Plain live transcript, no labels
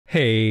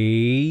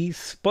Hey,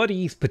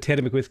 Spuddies,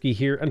 PotatoMcWhiskey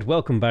here, and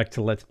welcome back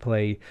to Let's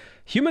Play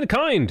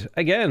Humankind,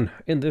 again,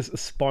 in this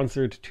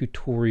sponsored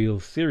tutorial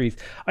series.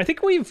 I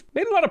think we've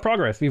made a lot of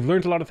progress. We've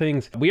learned a lot of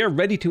things. We are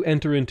ready to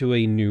enter into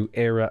a new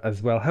era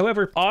as well.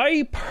 However,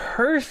 I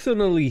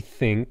personally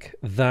think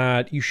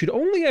that you should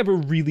only ever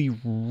really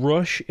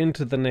rush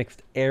into the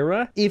next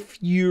era if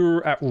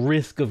you're at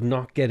risk of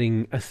not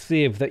getting a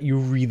save that you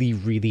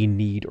really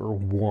need or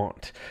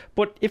want.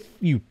 But if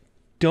you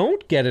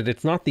don't get it,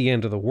 it's not the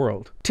end of the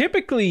world.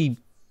 Typically,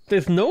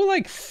 there's no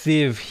like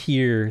civ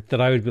here that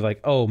I would be like,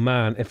 oh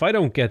man, if I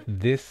don't get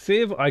this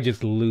civ, I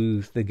just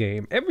lose the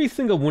game. Every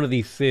single one of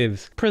these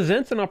civs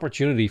presents an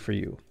opportunity for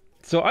you.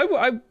 So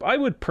I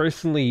would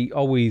personally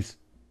always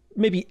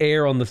maybe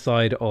err on the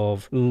side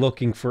of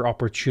looking for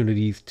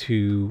opportunities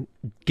to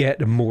get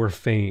more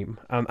fame.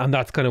 And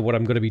that's kind of what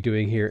I'm going to be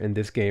doing here in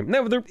this game.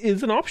 Now, there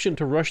is an option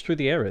to rush through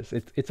the eras.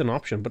 It's an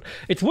option, but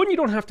it's one you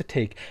don't have to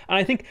take. And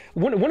I think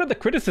one of the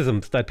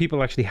criticisms that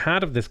people actually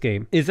had of this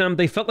game is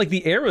they felt like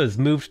the eras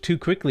moved too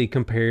quickly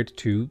compared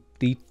to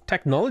the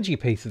technology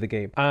pace of the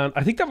game. And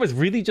I think that was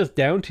really just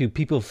down to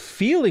people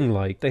feeling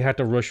like they had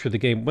to rush through the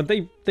game when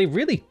they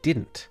really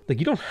didn't. Like,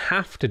 you don't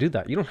have to do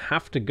that. You don't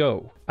have to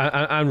go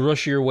and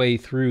rush your way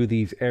through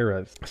these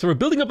eras. So we're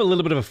building up a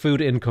little bit of a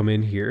food income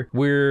in here.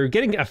 We're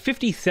getting a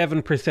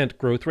 57%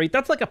 growth rate.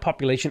 That's like a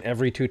population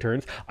every 2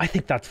 turns. I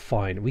think that's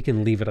fine. We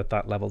can leave it at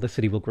that level. This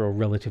city will grow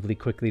relatively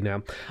quickly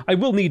now. I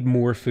will need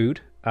more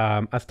food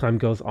as time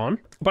goes on,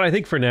 but I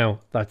think for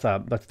now that's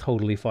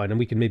totally fine, and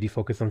we can maybe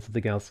focus on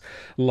something else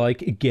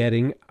like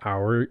getting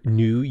our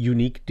new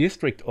unique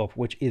district up,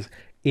 which is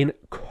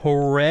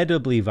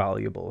incredibly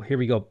valuable. Here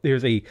we go.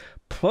 There's a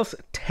plus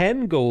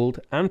 10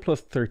 gold and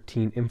plus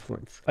 13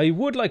 influence. I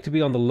would like to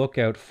be on the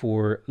lookout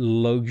for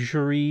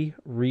luxury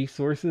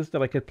resources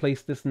that I could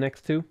place this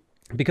next to.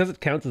 Because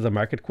it counts as a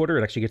market quarter,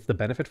 it actually gets the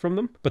benefit from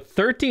them. But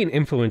 13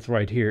 influence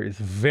right here is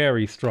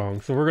very strong,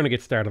 so we're going to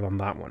get started on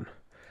that one.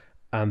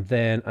 And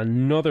then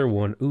another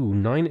one, ooh,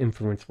 9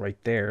 influence right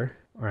there.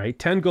 All right,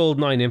 10 gold,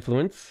 9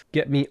 influence.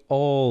 Get me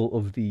all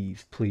of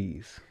these,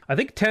 please. I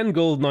think 10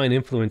 gold, 9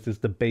 influence is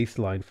the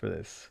baseline for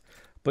this.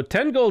 But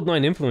 10 gold,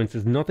 9 influence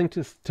is nothing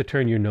to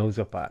turn your nose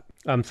up at.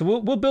 So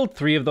we'll build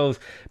 3 of those.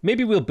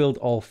 Maybe we'll build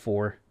all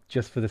 4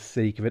 just for the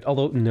sake of it.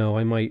 Although, no,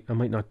 I might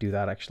not do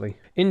that, actually.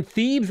 In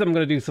Thebes, I'm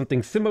going to do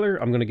something similar.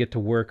 I'm going to get to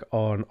work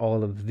on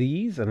all of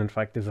these. And in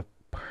fact, there's a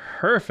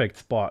perfect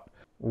spot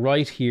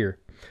right here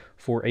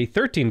for a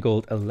 13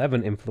 gold,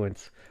 11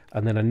 influence,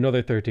 and then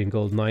another 13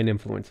 gold, 9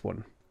 influence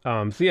one.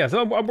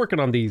 So I'm working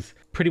on these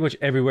pretty much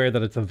everywhere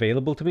that it's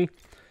available to me,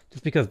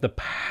 just because the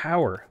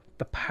power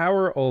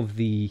of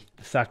the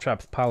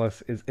Satrap's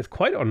Palace is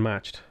quite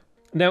unmatched.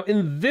 Now,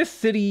 in this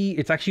city,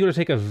 it's actually going to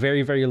take a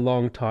very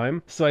long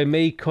time, so I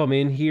may come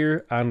in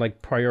here and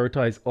like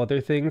prioritize other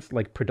things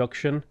like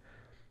production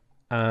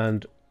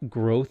and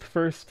growth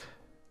first.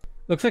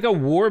 Looks like a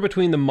war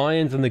between the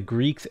Mayans and the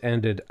Greeks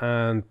ended,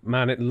 and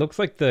man, it looks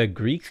like the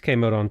Greeks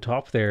came out on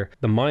top there.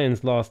 The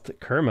Mayans lost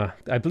Khmer.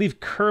 I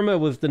believe Khmer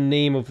was the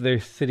name of their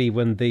city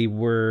when they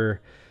were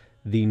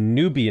the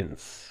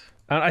Nubians.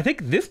 And I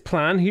think this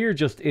plan here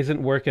just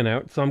isn't working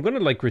out, so I'm going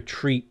to like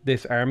retreat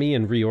this army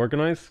and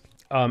reorganize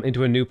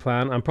into a new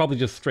plan. I'm probably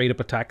just straight up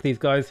attack these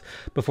guys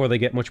before they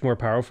get much more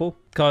powerful,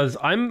 because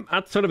I'm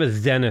at sort of a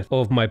zenith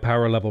of my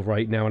power level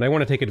right now, and I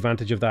want to take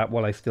advantage of that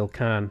while I still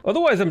can.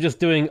 Otherwise, I'm just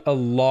doing a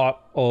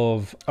lot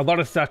of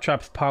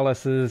satraps,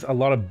 palaces, a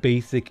lot of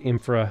basic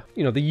infra,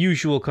 you know, the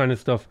usual kind of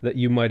stuff that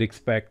you might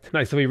expect.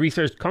 Nice. So we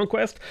researched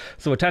conquest,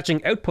 so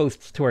attaching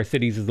outposts to our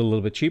cities is a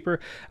little bit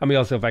cheaper, and we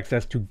also have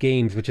access to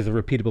games, which is a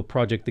repeatable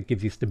project that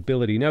gives you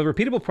stability. Now,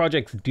 repeatable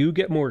projects do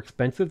get more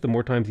expensive the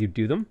more times you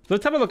do them. So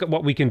let's have a look at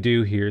what we can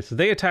do here. So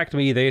they attacked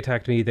me, they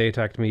attacked me, they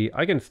attacked me.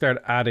 I can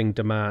start adding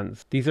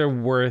demands. These are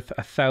worth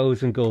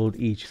 1,000 gold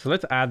each, so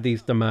let's add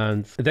these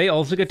demands. They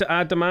also get to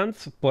add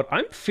demands, but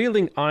I'm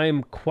feeling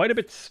I'm quite a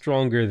bit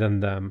stronger than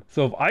them.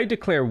 So if I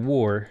declare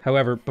war,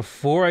 however,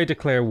 before I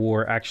declare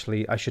war,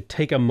 actually, I should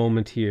take a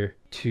moment here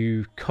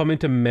to come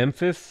into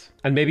Memphis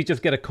and maybe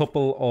just get a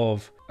couple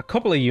of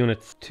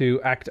units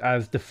to act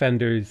as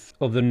defenders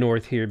of the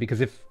north here, because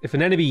if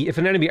an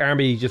enemy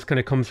army just kind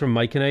of comes from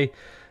Mycenae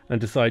and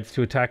decides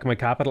to attack my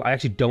capital, I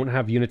actually don't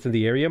have units in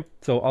the area.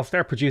 So I'll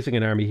start producing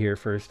an army here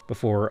first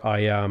before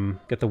I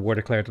get the war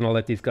declared, and I'll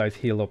let these guys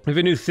heal up. We have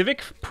a new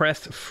civic,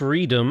 press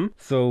freedom,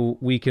 so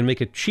we can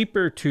make it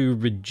cheaper to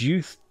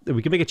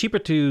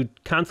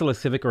cancel a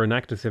civic or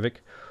enact a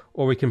civic,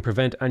 or we can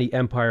prevent any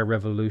empire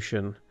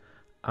revolution.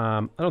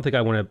 I don't think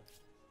I want to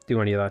do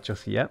any of that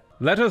just yet.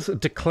 Let us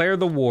declare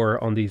the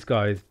war on these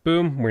guys.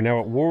 Boom, we're now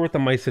at war with the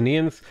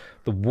Mycenaeans.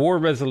 The war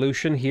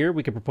resolution here,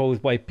 we can propose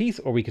by peace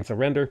or we can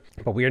surrender,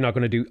 but we are not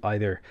going to do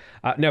either.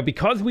 Now,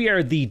 because we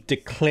are the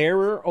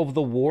declarer of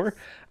the war,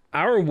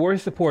 our war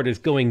support is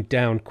going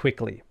down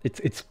quickly.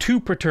 It's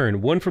 2 per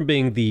turn, 1 from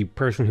being the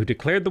person who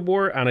declared the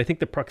war, and I think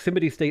the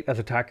proximity state as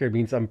attacker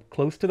means I'm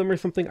close to them or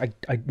something.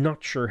 I'm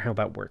not sure how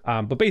that works.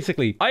 But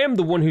basically, I am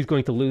the one who's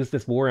going to lose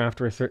this war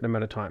after a certain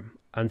amount of time.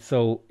 And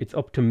so it's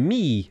up to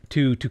me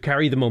to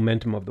carry the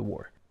momentum of the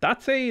war.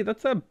 That's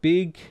a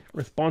big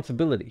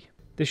responsibility.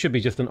 This should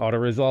be just an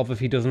auto-resolve if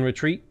he doesn't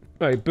retreat.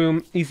 All right,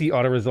 boom, easy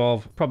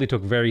auto-resolve. Probably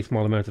took very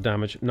small amounts of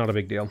damage, not a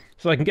big deal.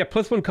 So I can get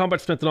 +1 combat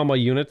strength on all my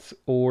units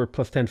or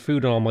 +10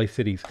 food on all my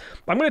cities.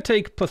 I'm going to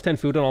take +10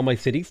 food on all my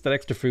cities. That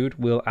extra food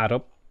will add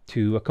up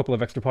to a couple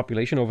of extra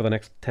population over the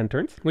next 10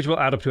 turns, which will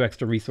add up to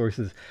extra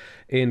resources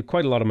in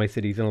quite a lot of my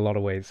cities in a lot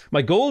of ways.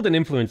 My gold and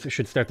influence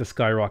should start to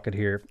skyrocket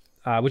here,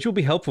 which will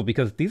be helpful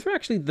because these are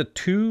actually the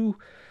two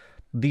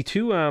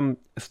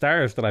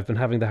stars that I've been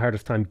having the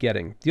hardest time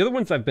getting. The other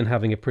ones I've been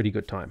having a pretty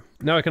good time.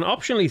 Now I can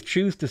optionally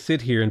choose to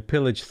sit here and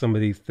pillage some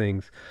of these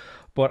things,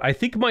 but I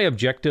think my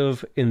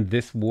objective in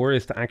this war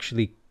is to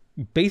actually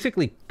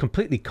basically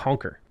completely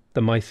conquer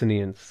the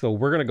Mycenaeans. So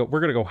we're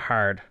gonna go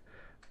hard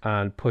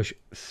and push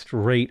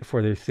straight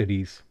for their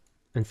cities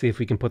and see if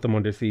we can put them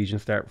under siege and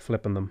start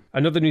flipping them.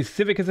 Another new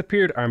civic has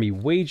appeared, army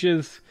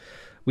wages.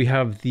 We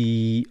have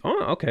the...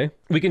 Oh, okay.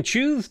 We can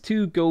choose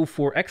to go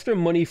for extra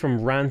money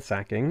from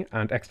ransacking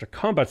and extra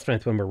combat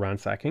strength when we're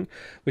ransacking,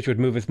 which would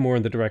move us more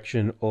in the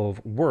direction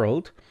of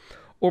world.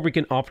 Or we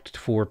can opt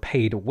for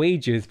paid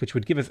wages, which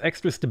would give us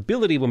extra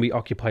stability when we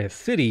occupy a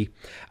city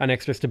and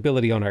extra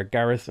stability on our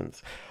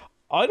garrisons.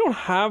 I don't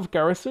have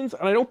garrisons,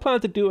 and I don't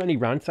plan to do any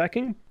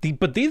ransacking,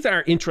 but these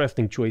are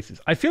interesting choices.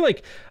 I feel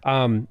like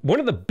one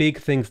of the big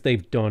things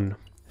they've done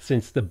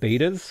since the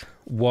betas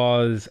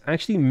was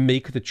actually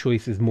make the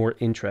choices more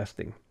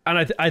interesting.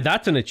 And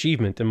that's an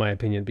achievement in my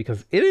opinion,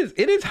 because it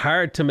is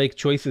hard to make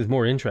choices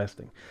more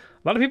interesting.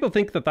 A lot of people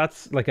think that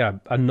that's like a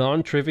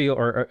non-trivial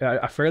or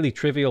a fairly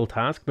trivial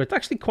task, but it's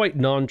actually quite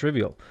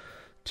non-trivial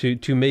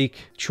to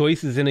make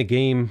choices in a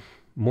game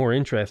more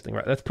interesting.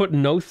 Right, let's put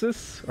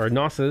Gnosis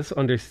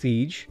under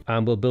siege,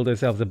 and we'll build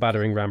ourselves a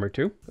battering ram or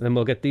two. And then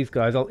we'll get these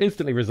guys. I'll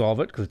instantly resolve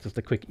it because it's just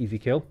a quick, easy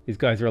kill. These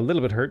guys are a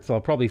little bit hurt, so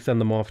I'll probably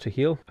send them off to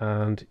heal,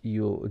 and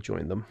you'll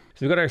join them.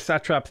 So we've got our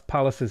satraps'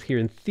 palaces here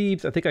in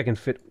Thebes. I think I can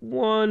fit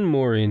one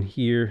more in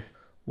here.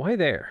 Why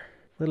there?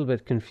 A little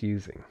bit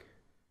confusing.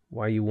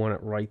 Why you want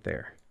it right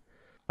there?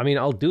 I mean,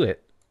 I'll do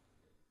it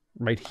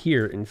right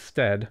here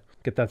instead.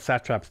 Get that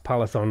satrap's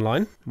palace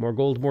online. More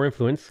gold, more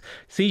influence.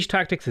 Siege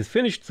tactics is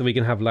finished, so we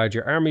can have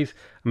larger armies,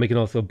 and we can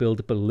also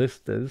build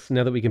ballistas.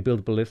 Now that we can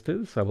build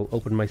ballistas, I will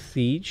open my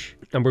siege,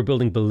 and we're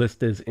building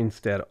ballistas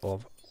instead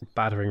of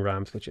battering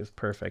rams, which is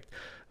perfect.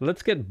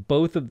 Let's get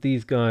both of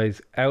these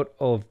guys out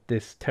of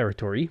this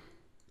territory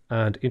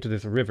and into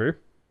this river.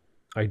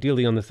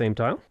 Ideally on the same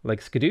tile,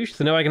 like skadoosh.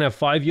 So now I can have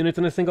 5 units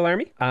in a single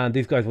army, and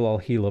these guys will all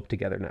heal up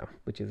together now,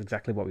 which is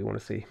exactly what we want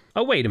to see.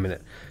 Oh, wait a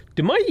minute.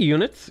 Do my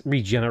units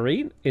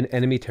regenerate in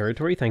enemy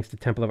territory thanks to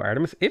Temple of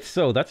Artemis? If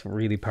so, that's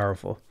really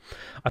powerful.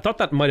 I thought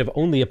that might have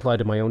only applied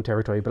to my own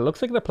territory, but it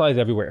looks like it applies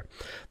everywhere.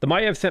 The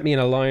Maya have sent me an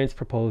alliance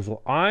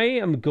proposal. I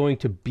am going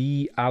to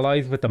be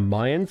allies with the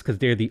Mayans because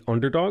they're the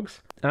underdogs.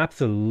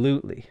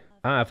 Absolutely.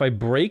 If I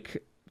break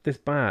this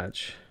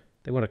badge,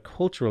 they want a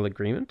cultural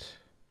agreement.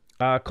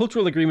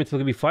 Cultural agreements will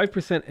give me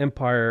 5%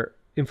 empire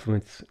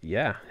influence.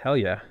 Yeah, hell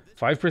yeah.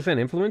 5%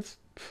 influence?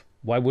 Pfft,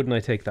 why wouldn't I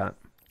take that?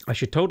 I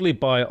should totally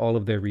buy all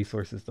of their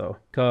resources though,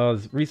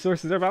 because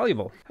resources are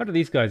valuable. How do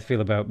these guys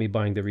feel about me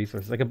buying their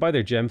resources? I could buy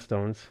their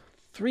gemstones.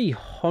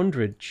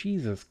 300,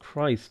 Jesus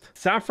Christ.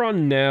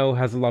 Saffron now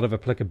has a lot of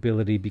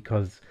applicability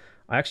because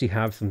I actually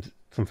have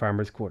some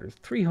farmers' quarters.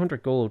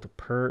 300 gold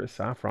per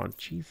saffron,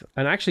 Jesus.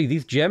 And actually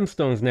these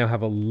gemstones now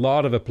have a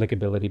lot of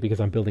applicability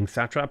because I'm building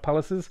satrap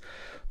palaces,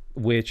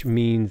 which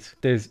means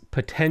there's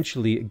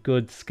potentially a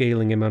good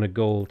scaling amount of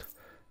gold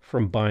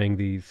from buying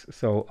these.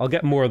 So I'll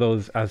get more of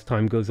those as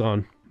time goes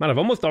on. Man, I've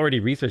almost already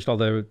researched all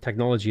the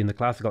technology in the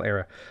classical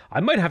era.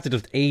 I might have to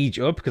just age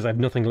up because I have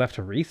nothing left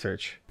to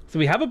research. So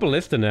we have a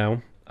ballista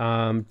now.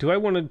 Do I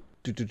want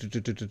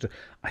to...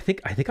 I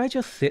think I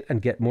just sit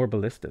and get more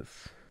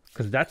ballistas,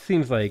 because that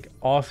seems like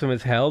awesome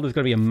as hell. There's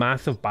going to be a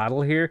massive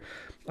battle here.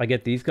 I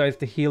get these guys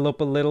to heal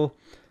up a little,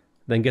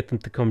 then get them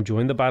to come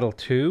join the battle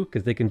too,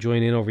 because they can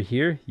join in over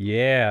here.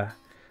 Yeah.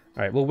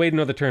 All right, we'll wait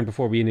another turn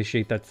before we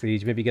initiate that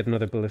siege. Maybe get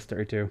another ballista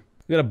or two.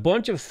 We got a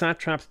bunch of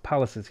satraps'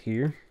 palaces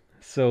here.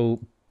 So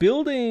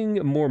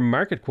building more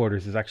market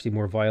quarters is actually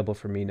more viable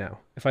for me now,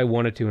 if I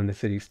wanted to in the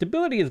city.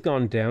 Stability has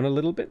gone down a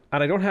little bit,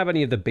 and I don't have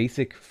any of the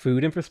basic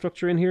food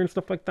infrastructure in here and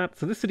stuff like that.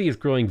 So this city is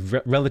growing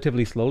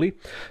relatively slowly.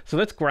 So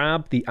let's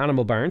grab the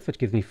animal barns, which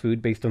gives me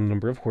food based on the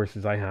number of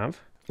horses I have.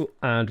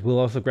 And we'll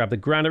also grab the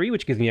granary,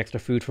 which gives me extra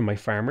food from my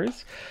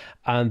farmers.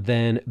 And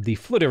then the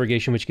flood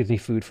irrigation, which gives me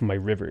food from my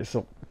rivers.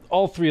 So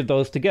all three of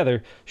those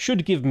together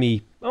should give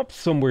me up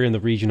somewhere in the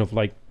region of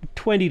like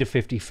 20 to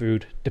 50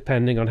 food,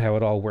 depending on how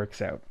it all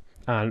works out.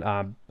 And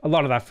a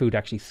lot of that food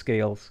actually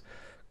scales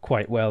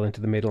quite well into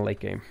the mid and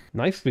late game.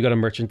 Nice, we got a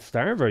merchant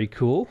star, very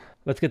cool.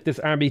 Let's get this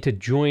army to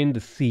join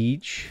the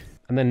siege.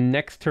 And then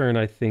next turn,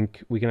 I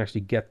think we can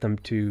actually get them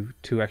to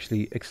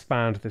actually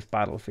expand this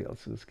battlefield.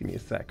 So just give me a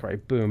sec,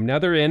 right? Boom. Now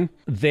they're in.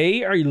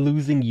 They are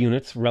losing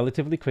units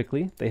relatively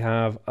quickly. They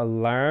have a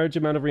large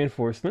amount of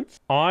reinforcements.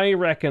 I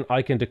reckon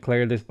I can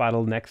declare this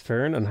battle next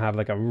turn and have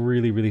like a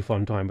really, really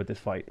fun time with this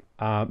fight.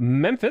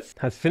 Memphis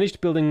has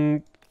finished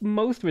building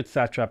most of its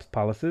satraps'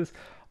 palaces.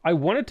 I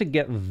wanted to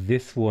get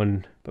this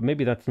one, but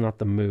maybe that's not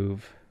the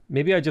move.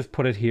 Maybe I just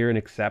put it here and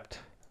accept.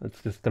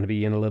 It's just going to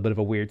be in a little bit of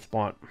a weird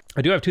spot.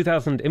 I do have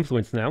 2,000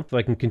 influence now, so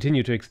I can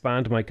continue to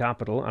expand my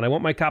capital. And I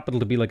want my capital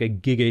to be like a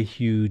giga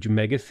huge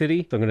mega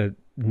city. So I'm going to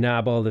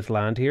nab all this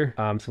land here.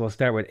 So I'll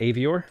start with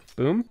Avior.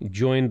 Boom.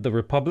 Join the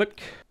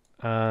Republic.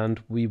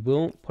 And we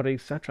will put a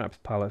Satrap's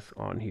Palace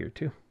on here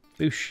too.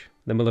 Boosh.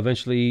 Then we'll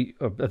eventually,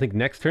 I think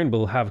next turn,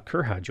 we'll have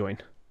Kurha join.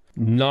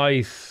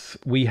 Nice.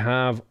 We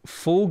have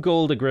full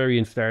gold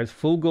agrarian stars,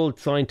 full gold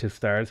scientist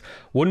stars.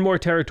 One more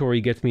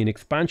territory gets me an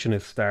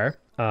expansionist star.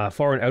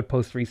 Foreign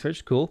outpost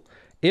research, cool.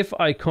 If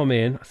I come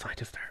in, a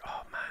scientist star,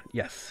 oh man,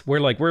 yes.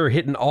 We're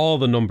hitting all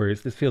the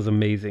numbers. This feels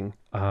amazing.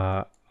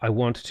 I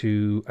want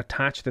to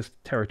attach this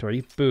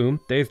territory. Boom.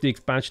 There's the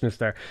expansionist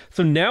star.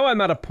 So now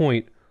I'm at a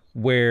point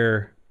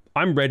where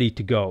I'm ready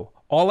to go.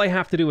 All I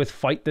have to do is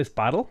fight this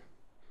battle,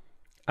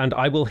 and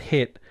I will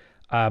hit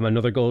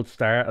another gold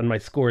star, and my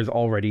score is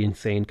already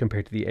insane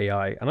compared to the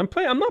AI. And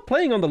I'm not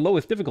playing on the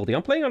lowest difficulty.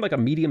 I'm playing on like a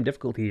medium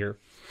difficulty here.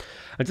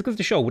 And just goes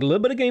to show, with a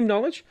little bit of game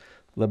knowledge,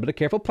 a little bit of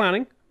careful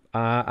planning,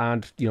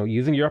 and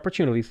using your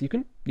opportunities, you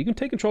can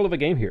take control of a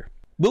game here.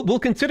 We'll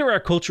consider our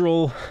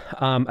cultural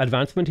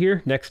advancement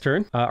here next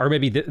turn, or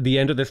maybe the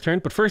end of this turn.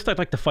 But first, I'd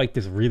like to fight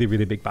this really,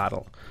 really big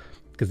battle,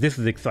 because this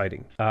is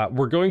exciting.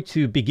 We're going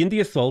to begin the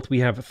assault. We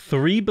have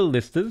 3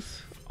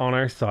 ballistas on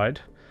our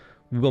side.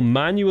 We will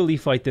manually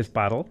fight this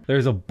battle.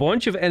 There's a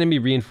bunch of enemy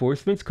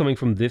reinforcements coming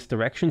from this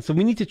direction, so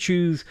we need to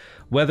choose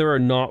whether or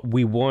not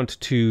we want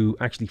to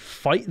actually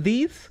fight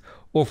these,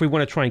 or if we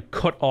want to try and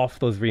cut off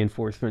those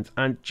reinforcements.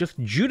 And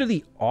just due to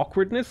the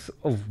awkwardness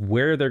of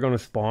where they're going to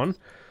spawn,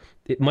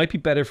 it might be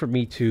better for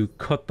me to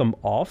cut them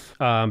off,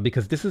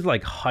 because this is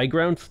like high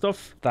ground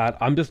stuff that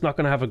I'm just not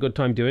going to have a good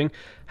time doing.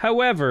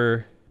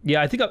 However,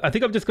 yeah, I think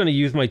I'm just going to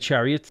use my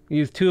chariots.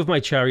 Use 2 of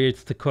my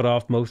chariots to cut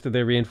off most of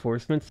their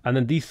reinforcements. And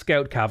then these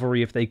scout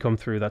cavalry, if they come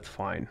through, that's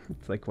fine.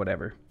 It's like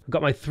whatever. I've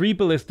got my 3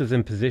 ballistas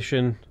in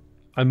position.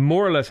 I'm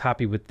more or less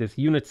happy with this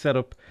unit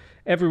setup.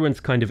 Everyone's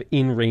kind of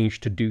in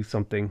range to do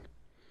something.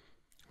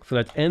 So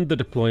let's end the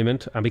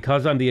deployment. And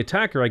because I'm the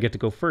attacker, I get to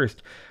go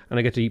first. And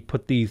I get to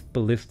put these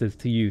ballistas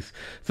to use.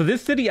 So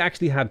this city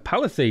actually had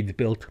palisades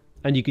built.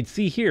 And you can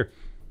see here,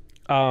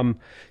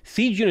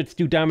 siege units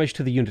do damage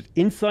to the unit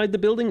inside the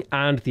building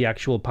and the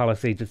actual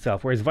palisades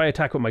itself. Whereas if I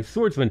attack with my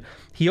swordsman,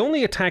 he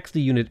only attacks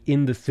the unit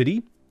in the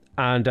city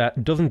and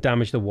doesn't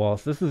damage the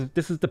walls. This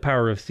is the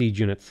power of siege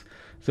units.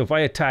 So if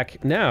I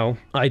attack now,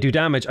 I do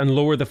damage and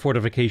lower the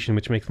fortification,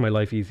 which makes my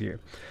life easier.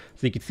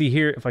 So you can see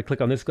here, if I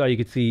click on this guy, you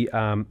can see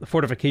the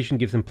fortification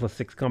gives him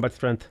 +6 combat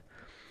strength.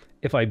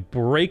 If I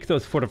break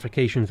those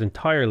fortifications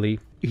entirely,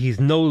 he's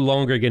no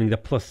longer getting the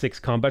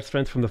 +6 combat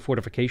strength from the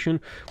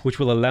fortification, which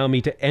will allow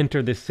me to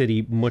enter this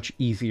city much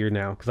easier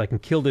now, because I can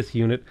kill this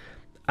unit,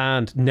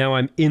 and now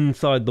I'm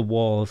inside the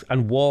walls,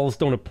 and walls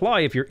don't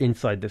apply if you're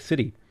inside the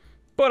city.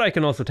 But I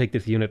can also take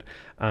this unit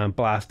and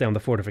blast down the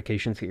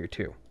fortifications here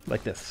too,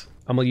 like this.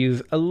 And we'll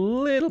use a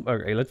little...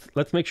 Okay,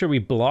 let's make sure we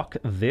block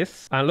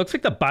this. And it looks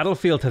like the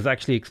battlefield has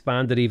actually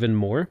expanded even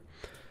more.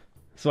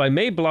 So I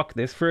may block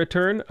this for a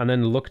turn and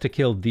then look to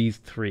kill these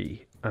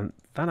 3. And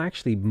that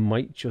actually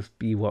might just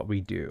be what we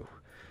do.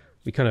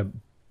 We kind of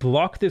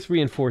block this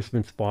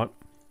reinforcement spot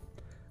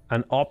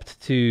and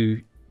opt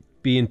to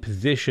be in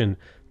position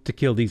to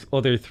kill these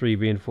other 3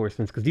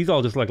 reinforcements, because these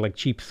all just look like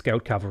cheap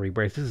scout cavalry,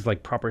 whereas this is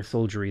like proper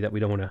soldiery that we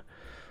don't want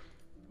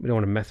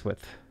to mess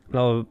with. And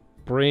I'll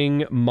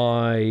bring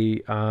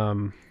my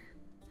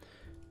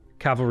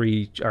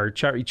cavalry or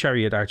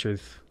chariot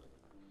archers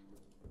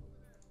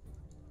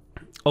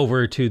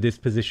over to this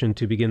position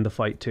to begin the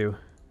fight too.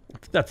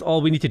 That's all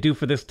we need to do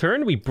for this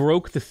turn. We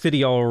broke the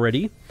city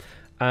already,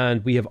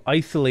 and we have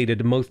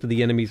isolated most of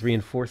the enemy's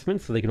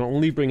reinforcements, so they can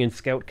only bring in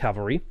scout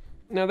cavalry.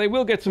 Now they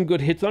will get some good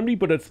hits on me,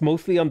 but it's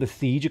mostly on the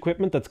siege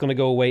equipment that's going to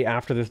go away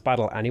after this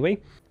battle anyway.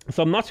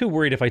 So I'm not too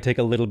worried if I take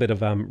a little bit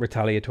of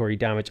retaliatory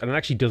damage, and it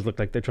actually does look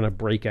like they're trying to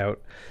break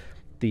out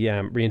the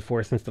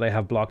reinforcements that I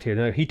have blocked here.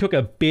 Now he took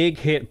a big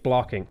hit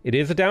blocking. It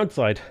is a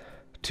downside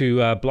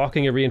to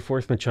blocking a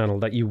reinforcement channel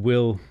that you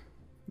will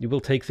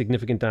take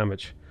significant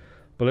damage.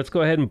 But let's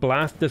go ahead and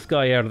blast this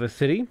guy out of the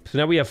city. So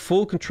now we have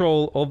full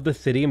control of the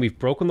city, and we've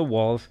broken the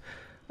walls,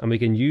 and we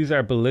can use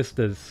our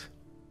ballistas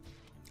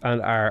and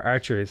our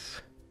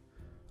archers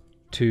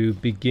to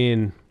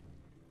begin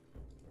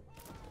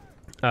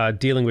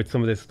dealing with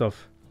some of this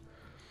stuff.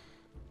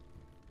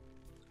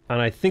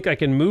 And I think I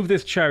can move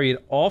this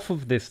chariot off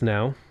of this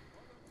now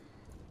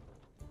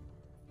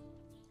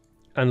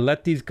and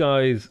let these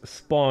guys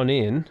spawn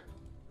in,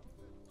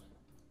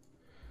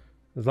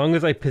 as long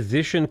as I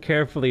position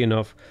carefully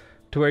enough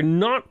to where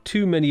not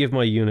too many of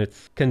my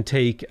units can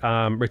take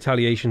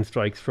retaliation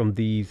strikes from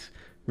these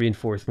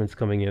reinforcements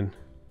coming in.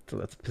 So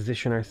let's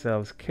position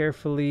ourselves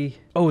carefully.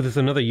 Oh, there's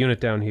another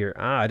unit down here.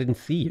 Ah, I didn't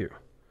see you.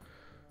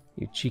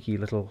 You cheeky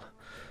little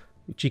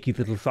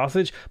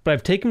sausage. But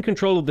I've taken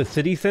control of the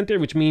city center,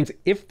 which means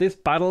if this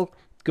battle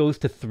goes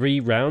to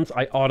 3 rounds,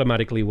 I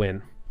automatically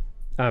win.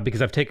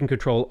 Because I've taken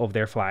control of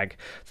their flag.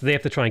 So they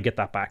have to try and get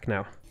that back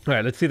now. All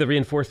right, let's see the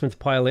reinforcements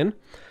pile in.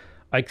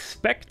 I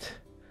expect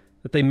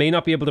that they may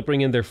not be able to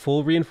bring in their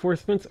full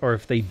reinforcements, or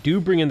if they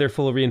do bring in their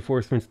full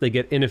reinforcements, they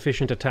get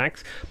inefficient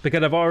attacks,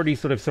 because I've already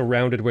sort of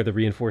surrounded where the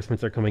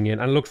reinforcements are coming in,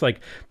 and it looks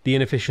like the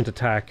inefficient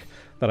attack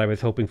that I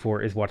was hoping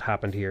for is what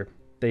happened here.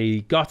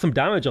 They got some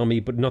damage on me,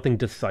 but nothing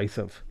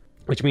decisive,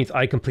 which means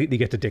I completely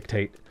get to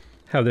dictate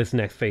how this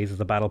next phase of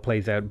the battle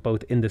plays out,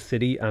 both in the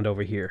city and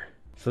over here.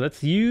 So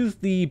let's use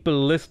the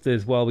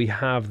ballistas while we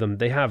have them.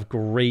 They have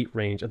great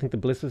range. I think the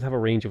ballistas have a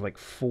range of like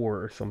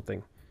 4 or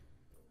something.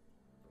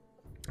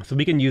 So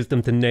we can use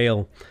them to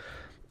nail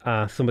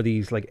some of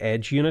these like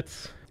edge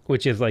units,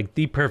 which is like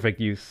the perfect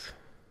use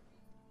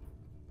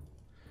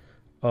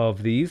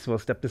of these. We'll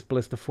step this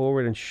ballista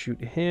forward and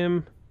shoot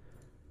him.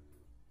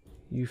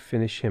 You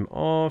finish him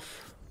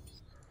off.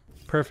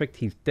 Perfect,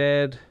 he's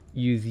dead.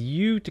 Use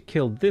you to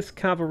kill this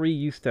cavalry.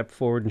 You step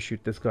forward and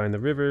shoot this guy in the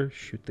river.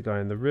 Shoot the guy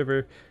in the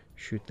river.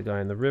 Shoot the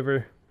guy in the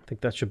river. I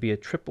think that should be a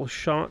triple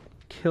shot,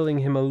 killing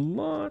him a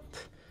lot.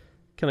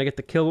 Can I get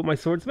the kill with my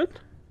swordsman?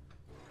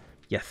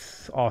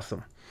 Yes,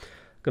 awesome.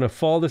 Gonna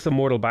fall this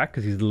immortal back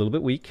because he's a little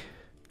bit weak.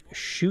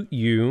 Shoot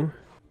you,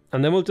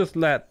 and then we'll just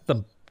let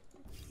the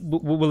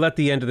we'll let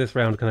the end of this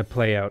round kind of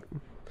play out.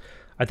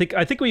 I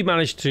think we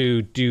managed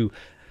to do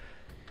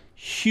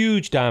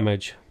huge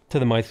damage to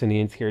the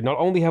Mycenaeans here. Not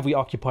only have we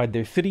occupied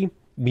their city,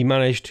 we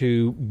managed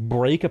to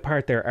break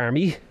apart their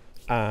army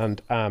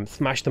and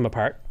smash them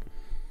apart.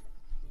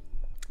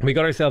 We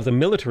got ourselves a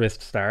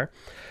militarist star,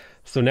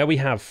 so now we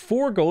have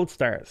 4 gold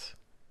stars,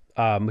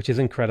 which is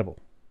incredible.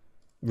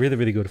 Really,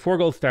 really good. 4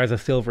 gold stars, a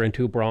silver, and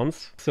 2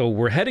 bronze. So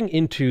we're heading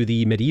into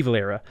the medieval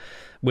era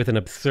with an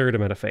absurd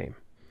amount of fame.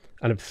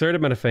 An absurd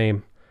amount of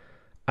fame,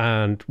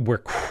 and we're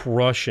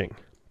crushing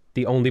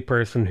the only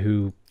person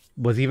who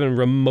was even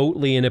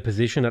remotely in a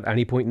position at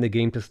any point in the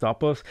game to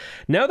stop us.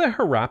 Now the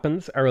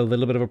Harappans are a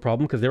little bit of a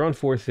problem because they're on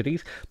 4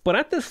 cities, but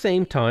at the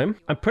same time,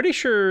 I'm pretty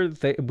sure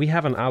that we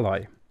have an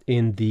ally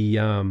in the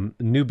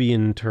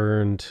Nubian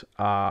turned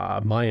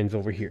Mayans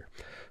over here,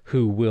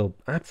 who will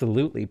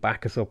absolutely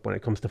back us up when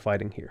it comes to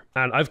fighting here.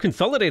 And I've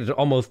consolidated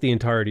almost the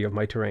entirety of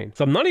my terrain,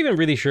 so I'm not even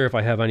really sure if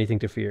I have anything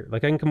to fear.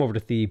 Like, I can come over to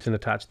Thebes and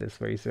attach this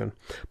very soon.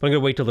 But I'm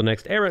going to wait till the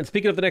next era. And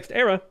speaking of the next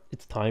era,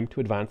 it's time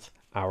to advance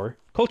our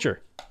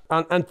culture.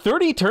 And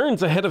 30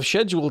 turns ahead of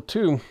schedule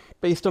too,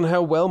 based on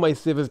how well my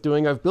Civ is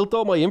doing. I've built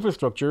all my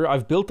infrastructure.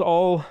 I've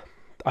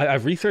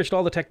researched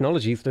all the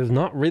technologies. There's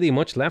not really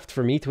much left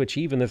for me to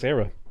achieve in this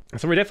era.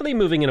 So we're definitely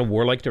moving in a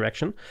warlike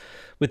direction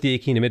with the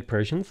Achaemenid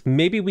Persians.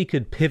 Maybe we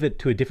could pivot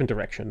to a different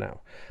direction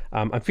now.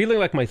 I'm feeling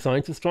like my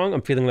science is strong.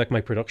 I'm feeling like my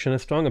production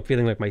is strong. I'm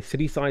feeling like my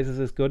city sizes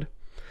is good.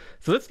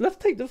 So let's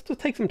just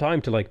take some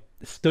time to like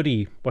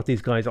study what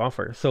these guys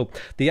offer. So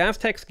the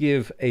Aztecs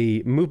give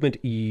a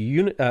movement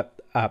unit,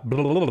 a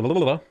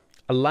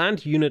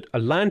land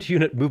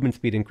unit movement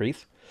speed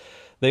increase.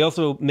 They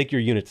also make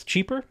your units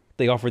cheaper.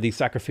 They offer the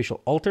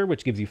sacrificial altar,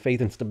 which gives you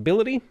faith and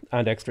stability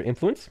and extra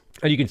influence.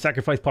 And you can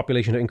sacrifice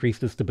population to increase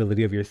the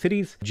stability of your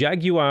cities.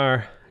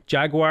 Jaguar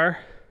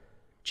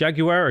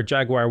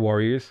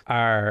warriors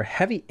are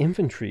heavy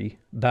infantry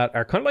that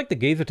are kind of like the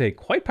Gazete,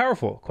 quite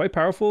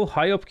powerful,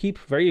 high upkeep,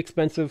 very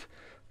expensive,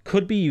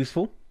 could be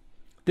useful.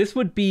 This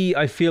would be,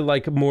 I feel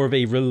like, more of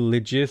a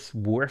religious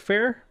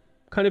warfare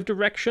kind of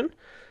direction.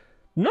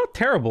 Not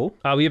terrible.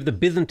 We have the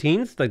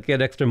Byzantines that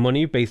get extra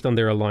money based on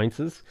their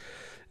alliances.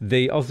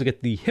 They also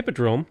get the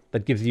Hippodrome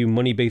that gives you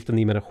money based on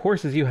the amount of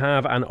horses you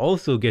have, and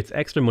also gets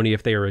extra money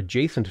if they are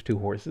adjacent to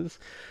horses.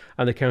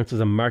 And it counts as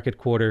a market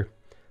quarter.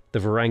 The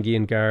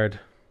Varangian Guard.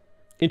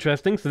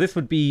 Interesting. So this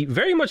would be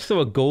very much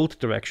so a gold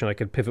direction I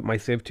could pivot my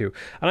Civ to.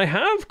 And I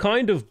have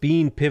kind of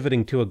been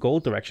pivoting to a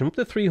gold direction, up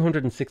to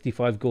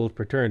 365 gold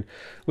per turn,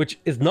 which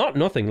is not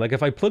nothing. Like,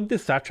 if I plug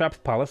this Satrap's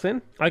Palace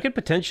in, I could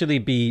potentially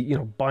be,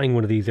 buying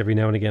one of these every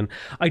now and again.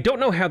 I don't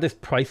know how this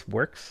price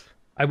works.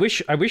 I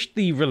wish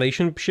the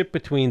relationship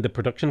between the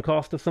production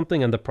cost of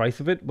something and the price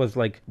of it was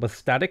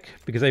static,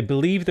 because I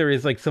believe there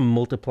is like some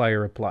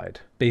multiplier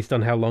applied based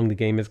on how long the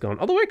game is gone.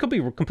 Although I could be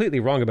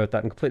completely wrong about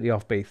that and completely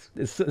off base.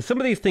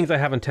 Some of these things I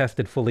haven't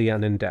tested fully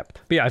and in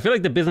depth. But yeah, I feel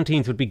like the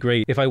Byzantines would be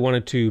great if I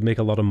wanted to make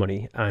a lot of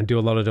money and do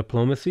a lot of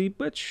diplomacy,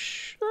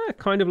 which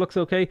kind of looks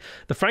okay.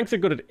 The Franks are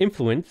good at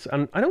influence,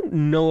 and I don't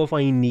know if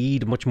I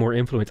need much more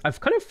influence. I've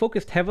kind of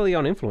focused heavily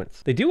on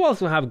influence. They do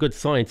also have good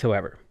science,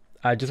 however.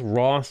 Just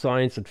raw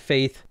science and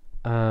faith.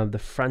 The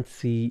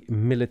Franci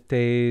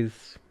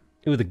Milites.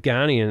 Ooh, the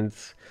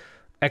Ghanaians.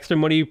 Extra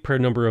money per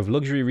number of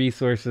luxury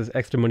resources.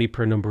 Extra money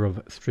per number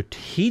of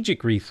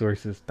strategic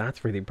resources.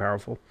 That's really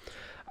powerful.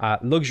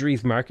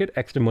 Luxuries market.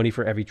 Extra money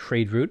for every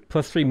trade route.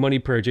 +3 money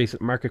per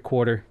adjacent market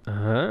quarter.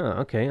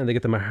 Okay. And they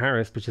get the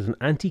Maharis, which is an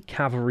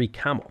anti-cavalry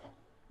camel.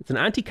 It's an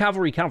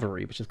anti-cavalry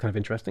cavalry, which is kind of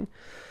interesting.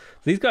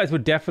 So these guys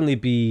would definitely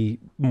be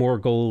more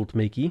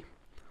gold-makey.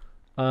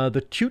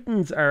 The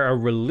Teutons are a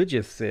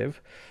religious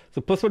civ.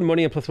 So +1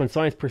 money and +1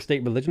 science per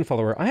state religion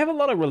follower. I have a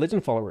lot of religion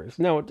followers.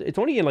 Now, it's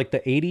only in like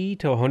the 80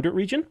 to 100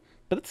 region,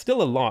 but it's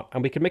still a lot.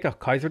 And we could make a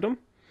Kaiserdom,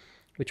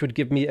 which would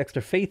give me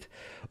extra faith.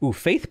 Ooh,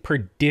 faith per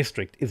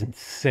district is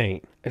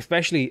insane.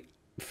 Especially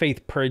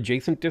faith per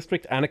adjacent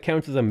district, and it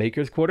counts as a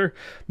maker's quarter.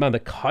 Man, the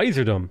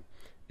Kaiserdom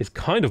is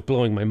kind of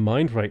blowing my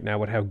mind right now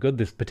with how good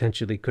this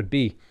potentially could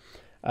be.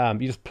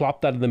 You just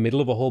plop that in the middle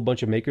of a whole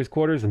bunch of makers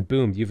quarters and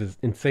boom, you have an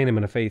insane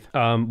amount of faith,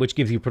 which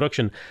gives you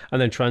production and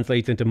then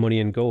translates into money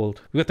and gold.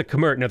 We got the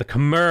Khmer. Now the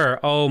Khmer,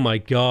 oh my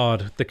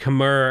god, the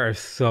Khmer are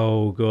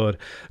so good.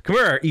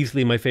 Khmer are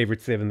easily my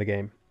favorite civ in the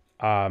game.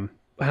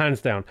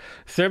 Hands down.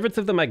 Servants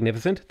of the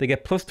Magnificent, they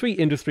get +3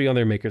 industry on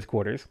their makers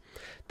quarters.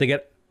 They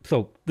get,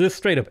 so this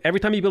straight up,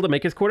 every time you build a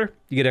maker's quarter,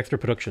 you get extra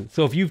production.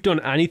 So if you've done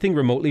anything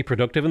remotely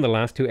productive in the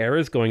last 2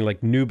 eras, going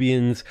like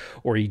Nubians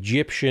or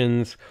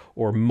Egyptians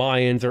or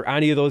Mayans or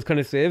any of those kind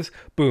of civs,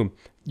 boom,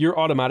 you're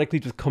automatically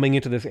just coming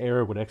into this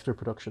era with extra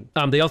production.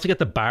 They also get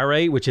the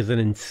Barre, which is an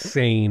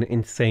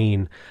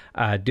insane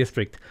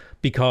district,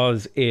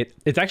 because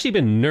it's actually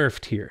been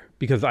nerfed here.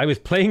 Because I was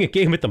playing a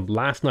game with them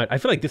last night. I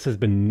feel like this has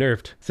been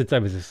nerfed since I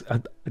was...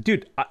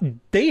 dude,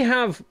 they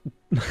have...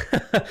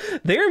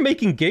 they're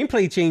making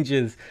gameplay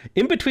changes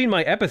in between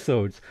my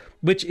episodes,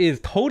 which is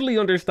totally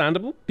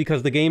understandable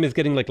because the game is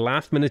getting like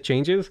last minute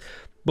changes.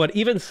 But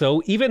even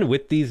so, even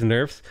with these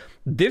nerfs,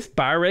 this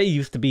Barre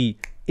used to be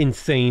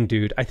insane,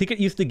 dude. I think it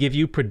used to give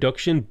you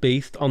production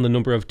based on the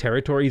number of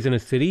territories in a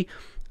city,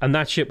 and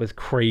that shit was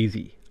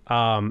crazy.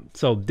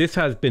 So this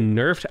has been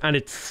nerfed and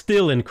it's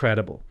still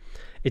incredible.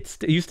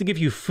 It used to give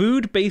you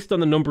food based on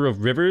the number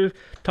of river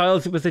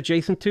tiles it was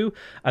adjacent to,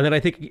 and then I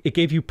think it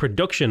gave you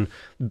production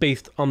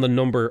based on the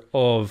number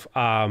of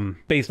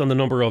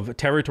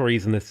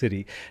territories in the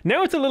city.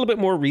 Now it's a little bit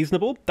more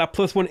reasonable. That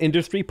 +1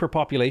 industry per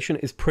population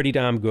is pretty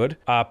damn good.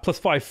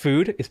 +5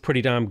 food is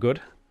pretty damn good.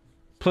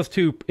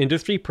 +2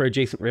 industry per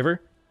adjacent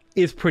river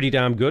is pretty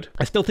damn good.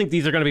 I still think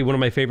these are going to be one of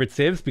my favorite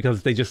civs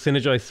because they just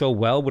synergize so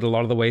well with a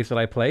lot of the ways that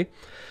I play.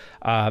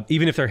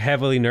 Even if they're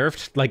heavily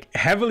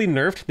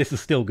nerfed, this is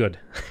still good.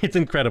 It's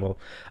incredible.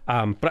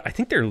 But I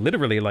think they're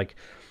literally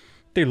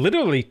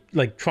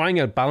trying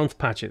out balance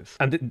patches,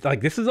 and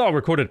this is all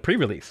recorded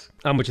pre-release,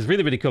 which is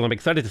really cool. I'm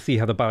excited to see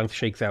how the balance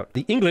shakes out.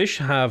 The English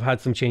have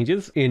had some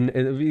changes in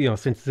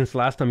since the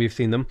last time you've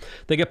seen them.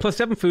 They get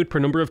 +7 food per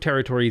number of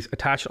territories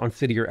attached on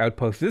city or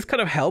outpost. This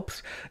kind of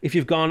helps if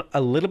you've gone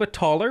a little bit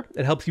taller.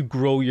 It helps you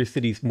grow your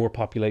city's more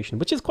population,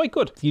 which is quite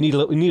good. You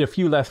need a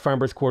few less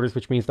farmers' quarters,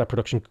 which means that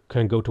production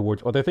can go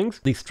towards other things.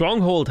 The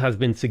stronghold has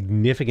been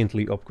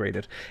significantly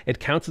upgraded. It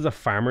counts as a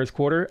farmer's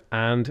quarter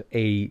and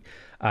a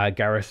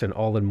garrison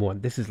all in one.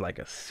 This is like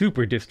a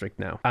super district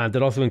now, and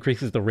it also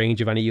increases the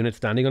range of any unit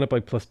standing on it by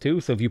 +2.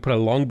 So if you put a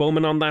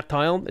longbowman on that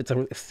tile, it's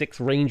a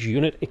 6 range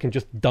unit. It can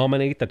just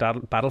dominate the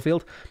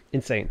battlefield.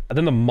 Insane. And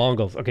then the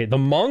Mongols. Okay, the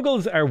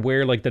Mongols are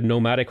where like the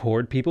nomadic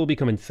horde people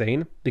become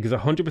insane, because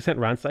 100%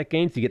 ransack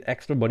gains, you get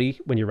extra money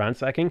when you're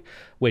ransacking,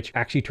 which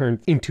actually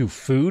turns into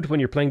food when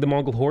you're playing the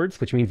Mongol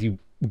hordes, which means you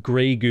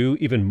grey goo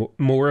even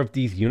more of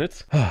these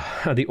units.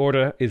 The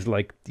Orda is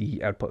like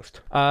the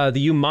outpost.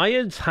 The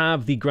Umayyads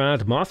have the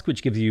Grand Mosque,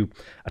 which gives you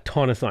a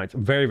ton of science.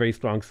 Very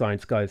strong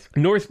science, guys.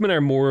 Norsemen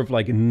are more of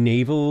like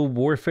naval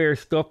warfare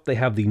stuff. They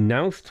have the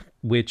Naust,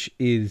 which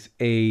is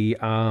a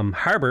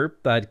harbor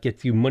that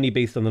gets you money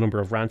based on the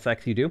number of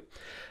ransacks you do,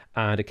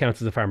 and it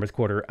counts as a farmer's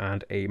quarter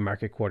and a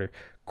market quarter.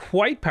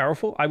 Quite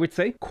powerful, I would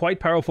say. Quite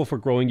powerful for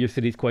growing your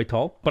cities quite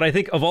tall. But I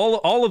think of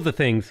all of the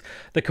things,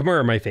 the Khmer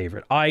are my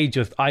favorite.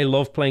 I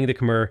love playing the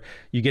Khmer.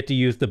 You get to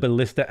use the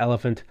ballista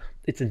elephant.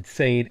 It's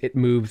insane. It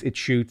moves, it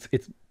shoots.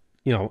 It's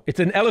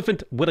an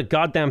elephant with a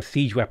goddamn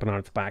siege weapon on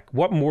its back.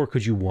 What more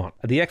could you want?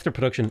 The extra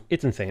production,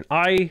 it's insane.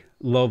 I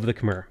love the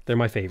Khmer. They're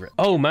my favorite.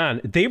 Oh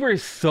man, they were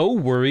so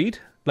worried.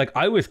 Like,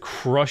 I was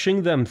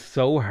crushing them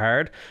so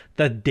hard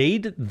that they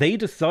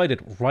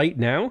decided right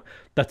now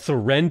that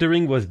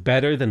surrendering was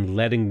better than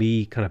letting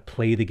me kind of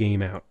play the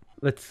game out.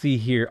 Let's see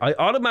here. I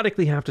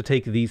automatically have to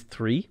take these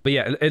 3. But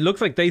yeah, it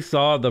looks like they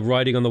saw the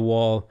writing on the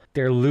wall.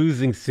 They're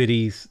losing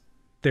cities.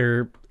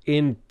 They're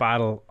in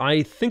battle.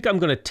 I think I'm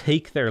going to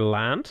take their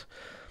land.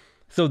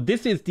 So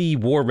this is the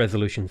war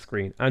resolution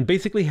screen. And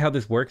basically how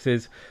this works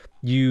is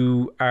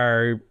you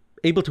are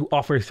able to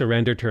offer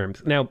surrender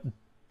terms. Now,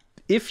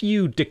 if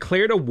you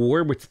declared a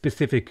war with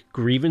specific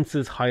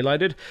grievances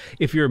highlighted,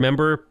 if you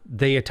remember,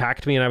 they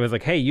attacked me and I was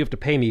like, hey, you have to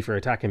pay me for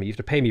attacking me. You have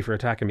to pay me for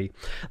attacking me.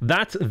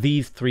 That's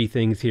these 3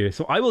 things here.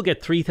 So I will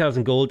get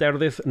 3,000 gold out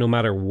of this no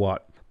matter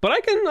what. But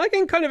I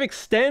can kind of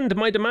extend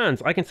my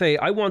demands. I can say,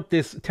 I want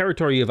this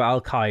territory of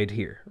Al-Qaeda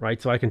here,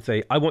 right? So I can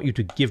say, I want you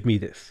to give me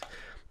this.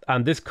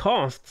 And this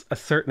costs a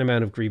certain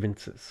amount of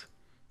grievances.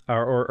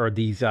 Or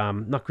these,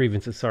 not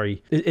grievances,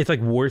 sorry. It's like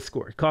war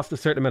score. It costs a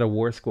certain amount of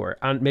war score.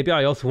 And maybe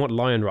I also want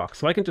Lion Rock.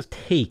 So I can just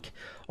take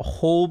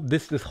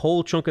this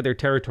whole chunk of their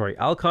territory,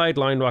 Al-Qaeda,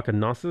 Lion Rock, and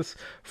Knossos,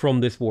 from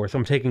this war. So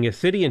I'm taking a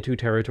city and 2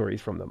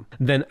 territories from them.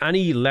 Then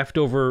any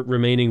leftover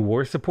remaining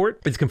war support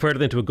is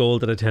converted into a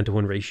gold at a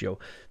 10-to-1 ratio.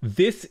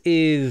 This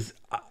is,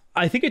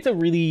 I think it's a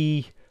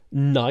really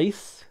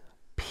nice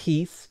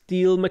peace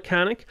deal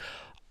mechanic.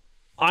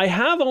 I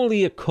have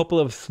only a couple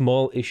of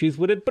small issues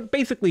with it, but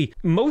basically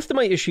most of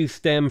my issues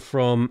stem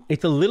from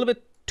it's a little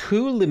bit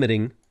too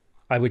limiting,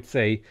 I would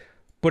say,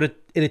 but it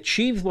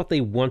achieves what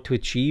they want to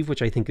achieve,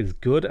 which I think is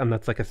good, and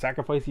that's like a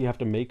sacrifice you have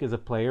to make as a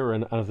player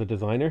and as a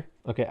designer.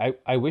 Okay,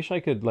 I wish I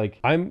could, like,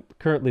 I'm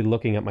currently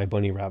looking at my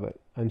bunny rabbit,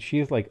 and she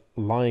is like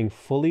lying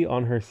fully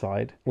on her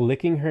side,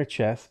 licking her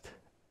chest,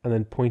 and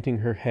then pointing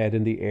her head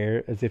in the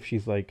air as if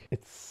she's like,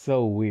 it's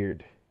so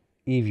weird.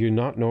 Eve, you're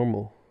not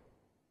normal.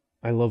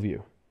 I love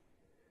you,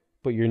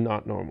 but you're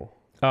not normal.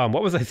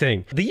 What was I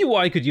saying? The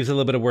UI could use a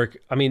little bit of work.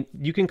 I mean,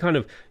 you can kind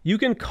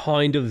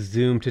of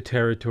zoom to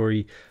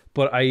territory,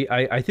 but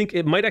I think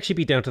it might actually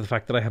be down to the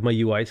fact that I have my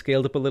UI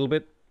scaled up a little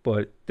bit,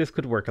 but this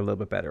could work a little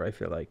bit better, I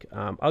feel like.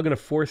 I'm going to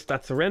force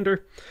that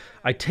surrender.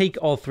 I take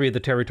all 3 of the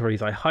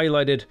territories I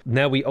highlighted.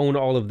 Now we own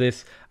all of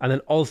this. And then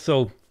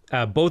also,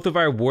 both of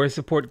our war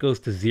support goes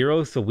to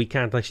 0, so we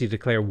can't actually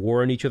declare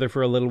war on each other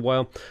for a little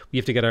while. We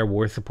have to get our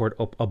war support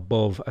up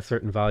above a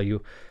certain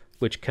value,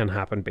 which can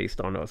happen based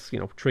on us, you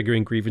know,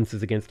 triggering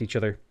grievances against each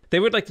other.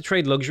 They would like to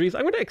trade luxuries.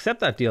 I'm going to accept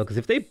that deal, because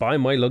if they buy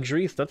my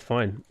luxuries, that's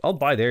fine. I'll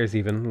buy theirs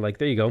even. Like,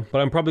 there you go.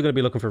 But I'm probably going to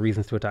be looking for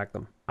reasons to attack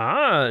them.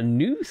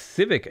 New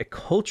civic, a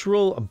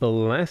cultural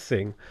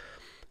blessing.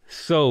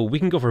 So we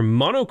can go for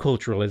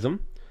monoculturalism,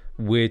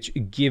 which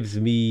gives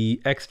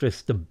me extra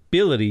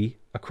stability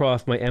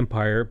across my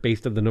empire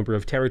based on the number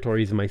of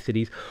territories in my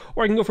cities.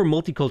 Or I can go for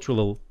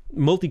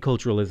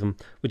multiculturalism,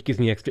 which gives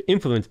me extra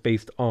influence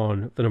based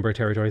on the number of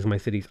territories in my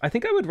cities. I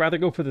think I would rather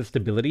go for the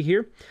stability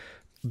here,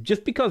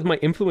 just because my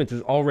influence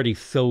is already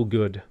so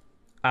good,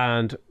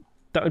 and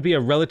that would be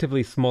a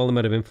relatively small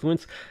amount of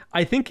influence.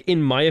 I think,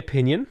 in my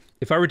opinion,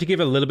 if I were to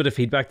give a little bit of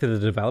feedback to the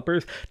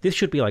developers, this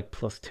should be like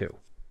 +2,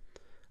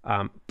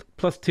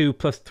 +2,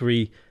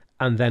 +3,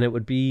 and then it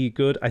would be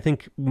good. I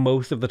think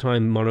most of the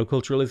time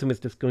monoculturalism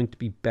is just going to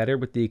be better,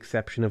 with the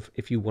exception of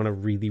if you want to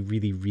really,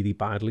 really, really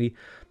badly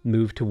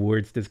move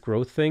towards this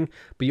growth thing.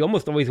 But you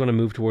almost always want to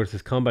move towards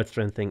this combat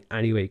strength thing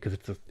anyway, because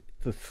it's a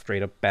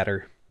straight up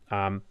better.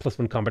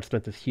 +1 combat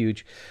strength is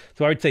huge.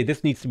 So I would say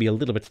this needs to be a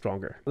little bit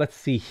stronger. Let's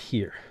see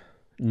here.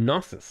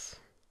 Gnosis.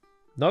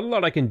 Not a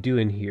lot I can do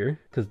in here,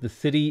 because the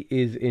city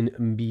is in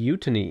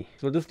mutiny.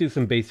 So we'll just do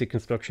some basic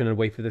construction and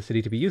wait for the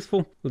city to be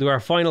useful. We'll do our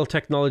final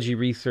technology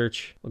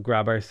research. We'll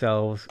grab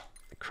ourselves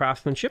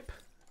craftsmanship,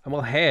 and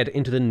we'll head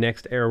into the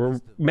next era. We're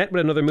met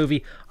with another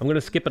movie. I'm going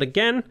to skip it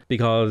again,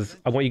 because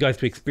I want you guys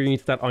to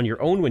experience that on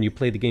your own when you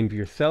play the game for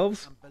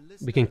yourselves.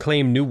 We can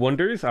claim new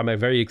wonders. I'm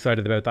very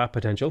excited about that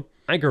potential.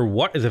 Angkor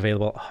Wat is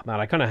available. Oh, man,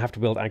 I kind of have to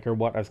build Angkor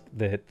Wat as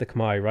the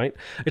Khmer, right?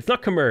 It's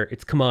not Khmer,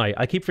 it's Khmer.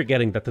 I keep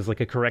forgetting that there's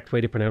like a correct way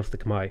to pronounce the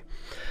Khmer.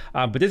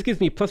 But this gives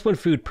me +1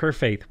 food per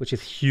faith, which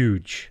is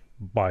huge,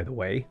 by the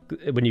way,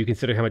 when you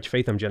consider how much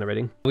faith I'm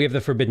generating. We have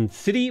the Forbidden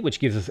City, which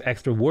gives us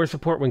extra war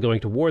support when going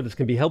to war. This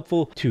can be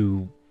helpful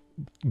to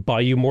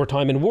buy you more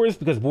time in wars,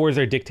 because wars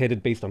are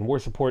dictated based on war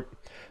support.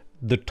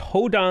 The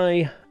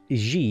Todai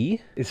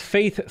Ji is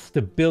faith,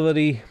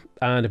 stability,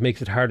 and it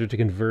makes it harder to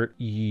convert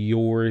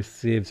your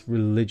civ's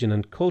religion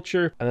and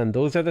culture. And then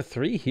those are the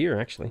 3 here,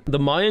 actually. The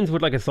Mayans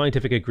would like a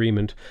scientific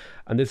agreement,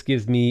 and this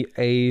gives me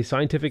a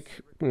scientific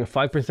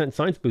 5%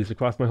 science boost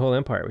across my whole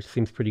empire, which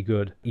seems pretty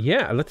good.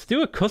 Yeah, let's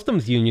do a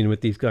customs union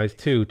with these guys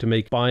too, to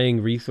make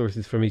buying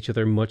resources from each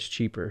other much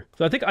cheaper.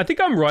 So I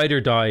think I'm ride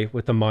or die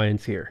with the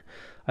Mayans here.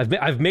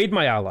 I've made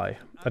my ally.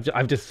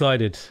 I've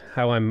decided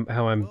how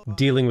I'm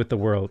dealing with the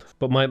world.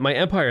 But my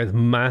empire is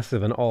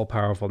massive and all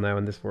powerful now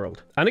in this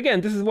world. And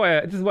again, this is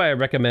why I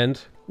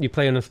recommend you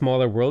play in a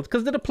smaller world,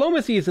 because the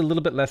diplomacy is a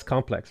little bit less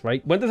complex,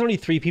 right? When there's only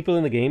 3 people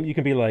in the game, you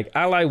can be like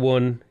ally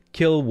 1,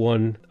 kill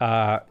 1,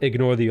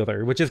 ignore the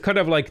other, which is kind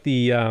of like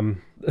the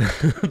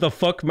the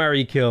fuck,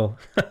 marry, kill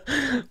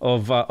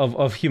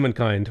of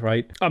humankind,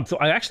 right? So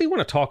I actually want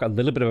to talk a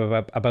little bit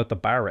about the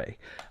Barre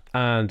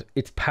and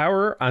its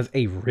power as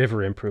a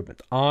river improvement.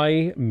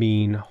 I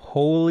mean,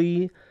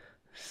 holy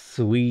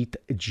sweet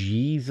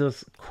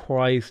Jesus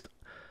Christ.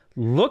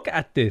 Look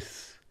at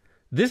this.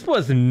 This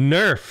was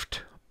nerfed,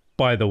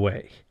 by the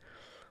way.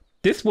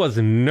 This was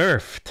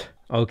nerfed,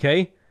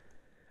 okay?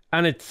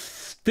 And it's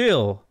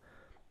still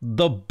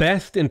the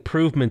best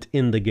improvement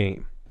in the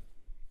game.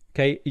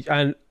 Okay,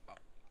 and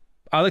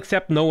I'll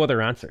accept no other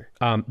answer.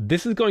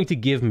 This is going to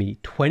give me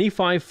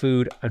 25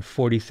 food and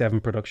 47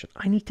 production.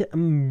 I need to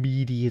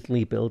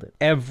immediately build it.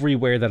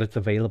 Everywhere that it's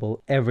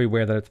available,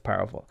 everywhere that it's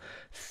powerful.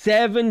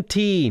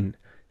 17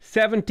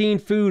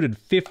 food and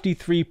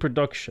 53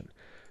 production.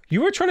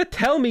 You were trying to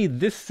tell me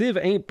this civ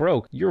ain't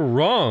broke. You're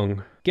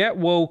wrong. Get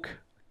woke,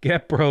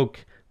 get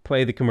broke,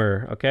 play the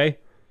Khmer, okay?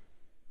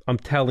 I'm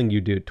telling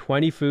you, dude.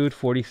 20 food,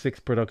 46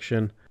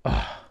 production.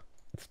 Oh,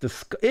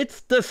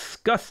 it's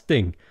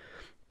disgusting.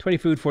 20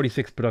 food,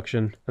 46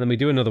 production. And then we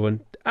do another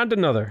one. And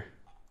another.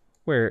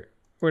 Where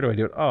do I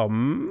do it? Oh,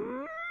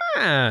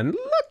 man.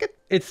 Look at...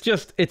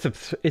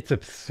 It's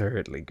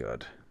absurdly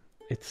good.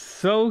 It's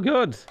so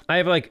good. I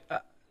have, like,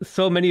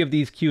 so many of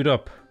these queued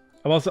up.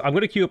 I'm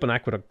going to queue up an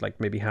aqueduct, like,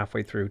 maybe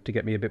halfway through to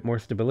get me a bit more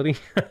stability.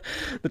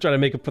 To try to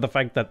make up for the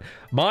fact that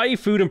my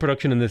food and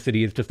production in this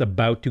city is just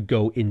about to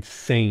go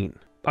insane.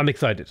 I'm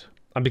excited.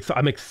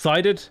 I'm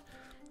excited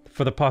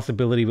for the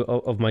possibility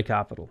of my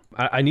capital.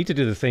 I need to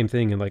do the same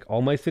thing in like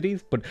all my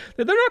cities, but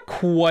they're not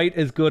quite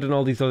as good in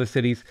all these other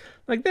cities.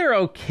 Like they're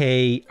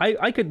okay.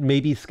 I could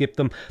maybe skip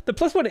them. The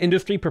 +1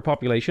 industry per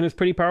population is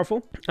pretty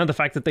powerful. And the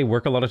fact that they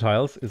work a lot of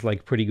tiles is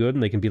like pretty good.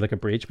 And they can be like a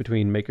bridge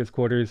between makers'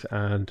 quarters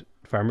and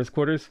farmers'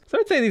 quarters. So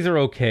I'd say these are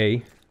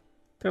okay.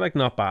 They're like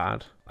not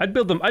bad. I'd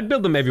build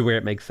them everywhere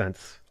it makes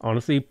sense.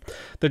 Honestly,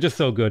 they're just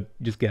so good.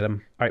 Just get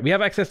them. All right, we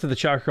have access to the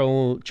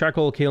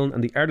charcoal kiln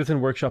and the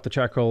artisan workshop. The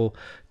charcoal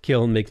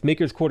kiln makes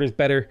makers' quarters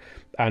better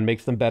and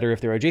makes them better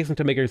if they're adjacent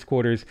to makers'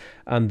 quarters.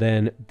 And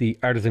then the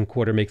artisan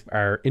quarter makes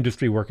our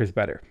industry workers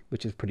better,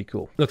 which is pretty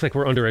cool. Looks like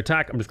we're under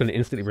attack. I'm just going to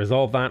instantly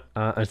resolve that.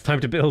 It's time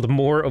to build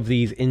more of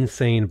these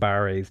insane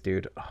barrays,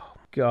 dude. Oh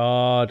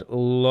God,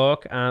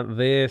 look at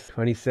this.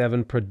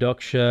 27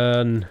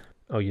 production.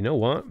 Oh, you know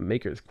what?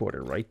 Maker's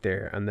Quarter right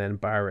there, and then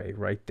Barre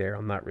right there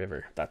on that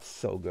river. That's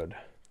so good.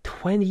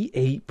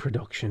 28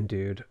 production,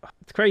 dude.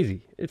 It's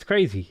crazy. It's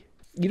crazy.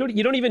 You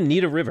don't even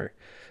need a river.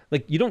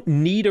 Like, you don't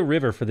need a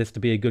river for this to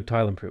be a good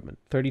tile improvement.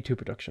 32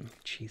 production.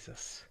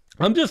 Jesus.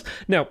 I'm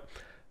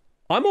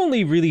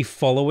only really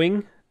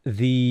following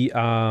the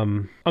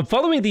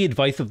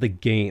advice of the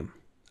game.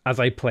 As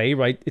I play,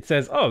 right, it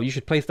says, oh, you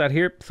should place that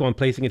here, so I'm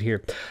placing it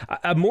here.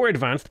 A more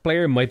advanced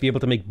player might be able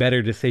to make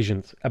better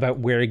decisions about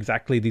where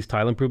exactly these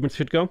tile improvements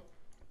should go.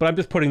 But I'm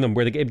just putting them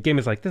where the game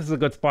is like, this is a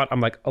good spot.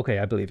 I'm like, okay,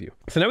 I believe you.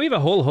 So now we have a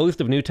whole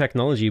host of new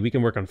technology. We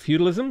can work on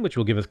feudalism, which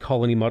will give us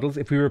colony models.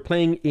 If we were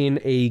playing in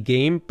a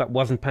game that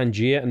wasn't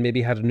Pangea and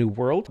maybe had a new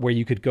world where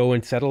you could go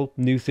and settle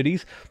new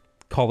cities,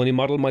 colony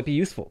model might be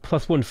useful.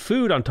 +1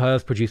 food on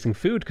tiles producing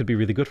food could be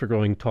really good for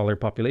growing taller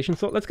populations.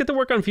 So let's get to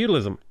work on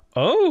feudalism.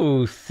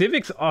 Oh,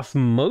 civics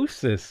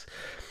osmosis.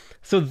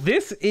 So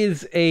this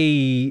is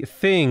a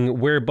thing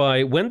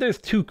whereby when there's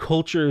two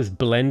cultures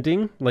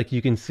blending, like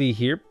you can see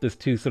here, there's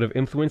two sort of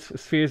influence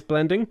spheres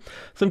blending,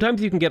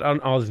 sometimes you can get an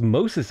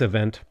osmosis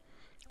event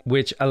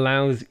which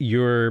allows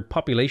your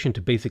population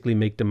to basically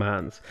make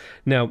demands.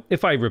 Now,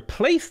 if I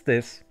replace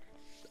this,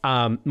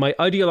 my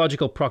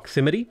ideological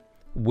proximity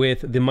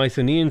with the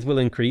Mycenaeans will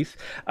increase,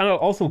 and I'll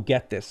also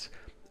get this,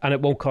 and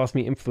it won't cost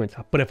me influence.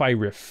 But if I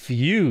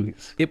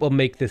refuse, it will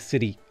make this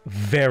city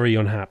very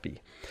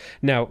unhappy.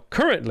 Now,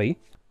 currently,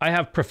 I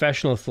have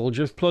professional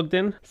soldiers plugged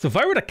in. So if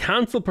I were to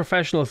cancel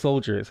professional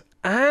soldiers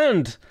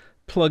and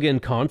plug in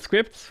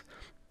conscripts,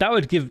 that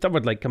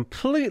would like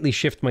completely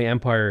shift my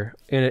empire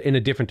in a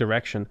different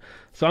direction.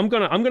 So I'm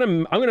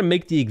gonna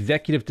make the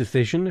executive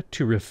decision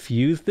to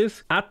refuse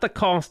this at the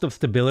cost of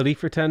stability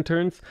for 10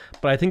 turns,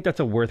 but I think that's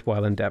a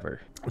worthwhile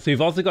endeavor. So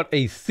you've also got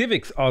a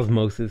civics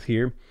osmosis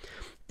here.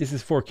 This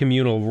is for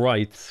communal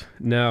rights.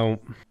 Now,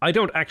 I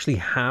don't actually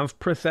have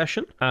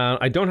procession, and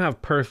I don't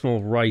have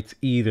personal rights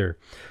either.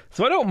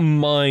 So I don't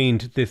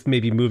mind this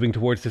maybe moving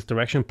towards this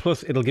direction.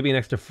 Plus, it'll give me an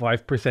extra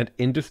 5%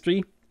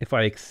 industry if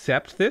I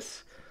accept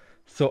this.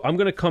 So I'm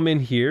going to come in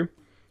here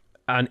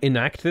and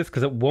enact this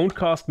because it won't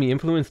cost me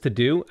influence to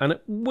do, and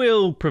it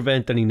will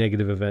prevent any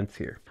negative events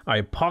here. All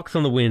right, pox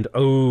on the wind.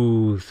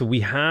 Oh, so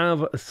we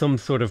have some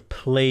sort of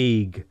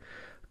plague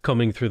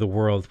coming through the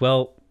world.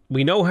 Well,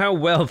 we know how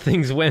well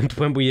things went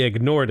when we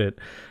ignored it.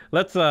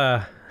 Let's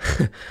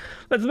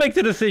let's make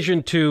the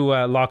decision to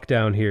lock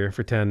down here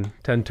for 10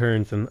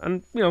 turns,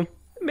 and you know,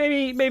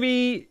 maybe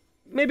we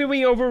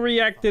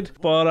overreacted,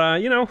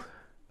 but you know,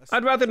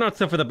 I'd rather not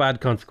suffer the bad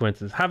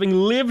consequences. Having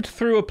lived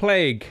through a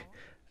plague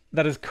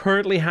that is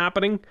currently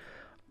happening,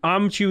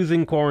 I'm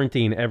choosing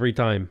quarantine every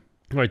time.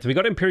 All right, so we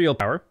got Imperial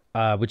Power,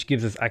 which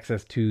gives us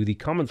access to the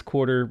Commons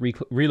Quarter,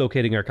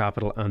 relocating our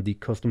capital, and the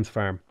Customs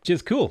Farm, which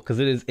is cool because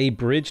it is a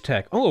bridge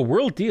tech. Oh, a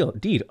world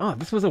deed. Oh,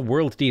 this was a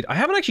world deed. I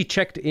haven't actually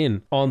checked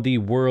in on the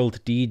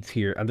world deeds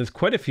here, and there's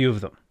quite a few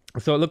of them.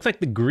 So it looks like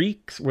the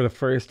Greeks were the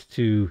first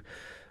to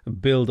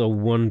build a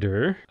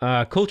wonder.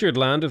 Cultured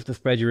land is to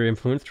spread your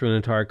influence through an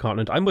entire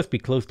continent. I must be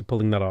close to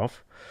pulling that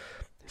off.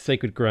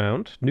 Sacred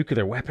ground.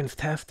 Nuclear weapons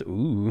test.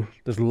 Ooh,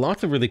 there's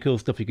lots of really cool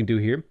stuff you can do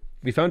here.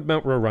 We found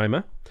Mount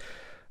Roraima.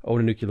 Own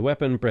a nuclear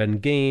weapon. Bread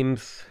and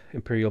games.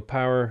 Imperial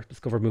power.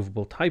 Discover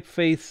movable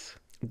typeface.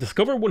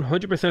 Discover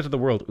 100% of the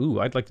world. Ooh,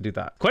 I'd like to do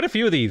that. Quite a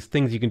few of these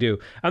things you can do.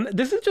 And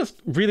this is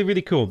just really,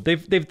 really cool.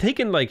 They've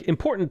taken like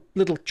important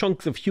little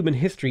chunks of human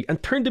history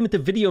and turned them into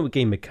video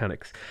game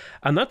mechanics.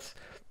 And that's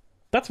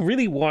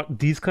really what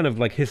these kind of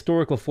like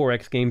historical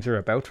 4X games are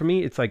about for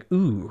me. It's like,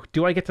 ooh,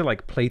 do I get to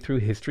like play through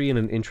history in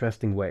an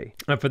interesting way?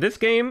 And for this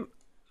game,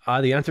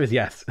 the answer is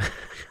yes.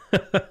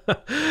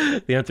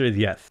 The answer is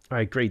yes. All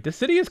right, great. This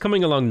city is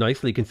coming along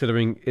nicely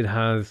considering it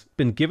has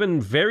been given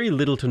very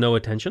little to no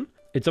attention.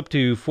 It's up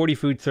to 40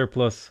 food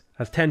surplus,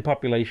 has 10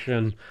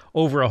 population,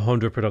 over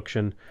 100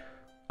 production.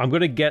 I'm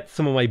going to get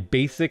some of my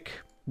basic,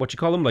 what you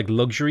call them, like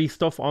luxury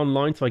stuff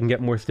online so I can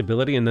get more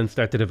stability and then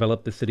start to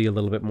develop the city a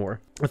little bit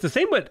more. It's the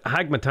same with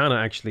Hagmatana,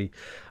 actually.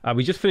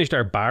 We just finished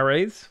our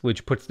Barrays,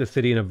 which puts the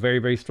city in a very,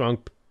 very strong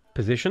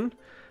position.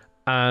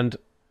 And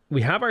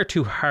we have our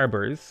 2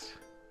 harbors.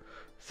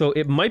 So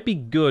it might be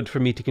good for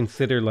me to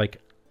consider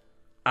like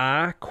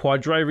a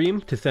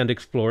quadrireme to send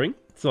exploring.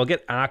 So I'll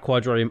get a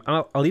quadrireme.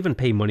 I'll even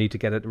pay money to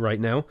get it right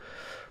now.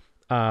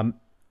 And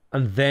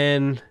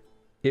then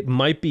it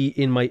might be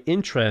in my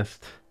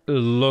interest to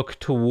look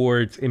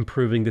towards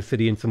improving the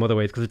city in some other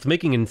ways, because it's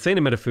making an insane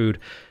amount of food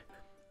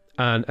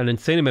and an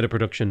insane amount of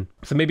production.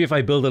 So maybe if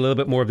I build a little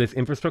bit more of this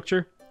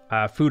infrastructure,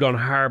 food on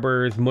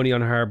harbors, money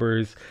on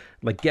harbors,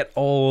 like get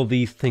all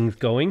these things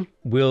going,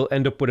 we'll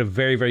end up with a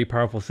very, very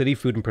powerful city,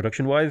 food and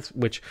production wise,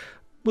 which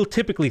will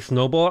typically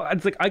snowball.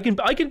 It's like I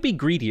can be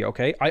greedy,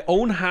 okay? I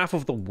own half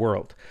of the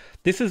world.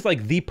 This is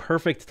like the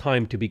perfect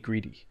time to be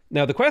greedy.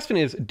 Now the question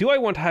is, do I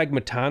want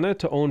Hagmatana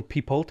to own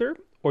Peepolter,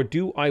 or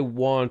do I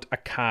want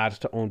Akkad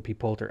to own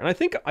Peepolter? And I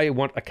think I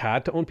want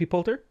Akkad to own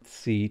Peepolter. Let's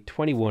see,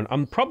 21.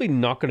 I'm probably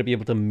not going to be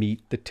able to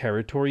meet the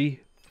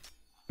territory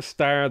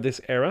star this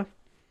era.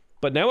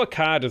 But now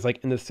Akkad is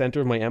like in the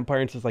center of my empire,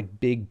 and it's this like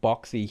big,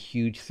 boxy,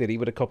 huge city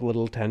with a couple of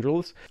little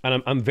tendrils.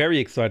 And I'm very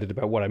excited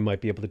about what I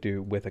might be able to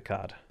do with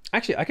Akkad.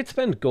 Actually, I could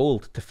spend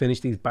gold to finish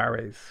these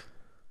barrays.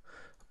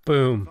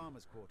 Boom.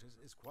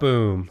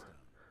 Boom.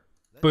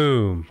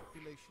 Boom.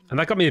 And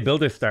that got me a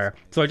builder star.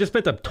 So I just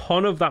spent a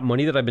ton of that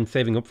money that I've been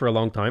saving up for a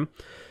long time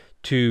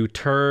to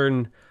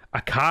turn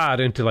Akkad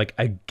into like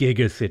a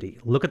giga city.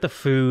 Look at the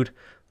food.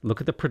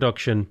 Look at the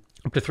production.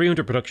 Up to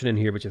 300 production in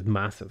here, which is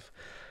massive.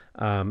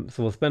 So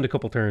we'll spend a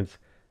couple turns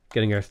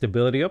getting our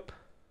stability up,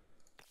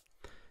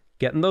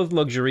 getting those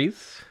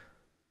luxuries.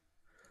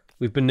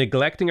 We've been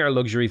neglecting our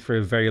luxuries for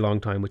a very long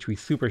time, which we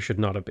super should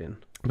not have been.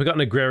 We got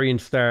an agrarian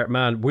star.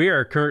 Man, we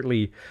are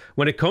currently,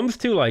 when it comes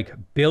to like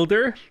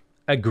builder,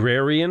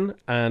 agrarian,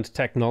 and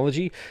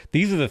technology,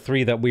 these are the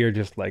three that we are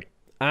just like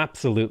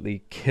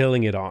absolutely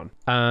killing it on.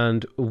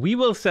 And we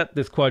will set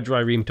this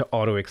quadrireme to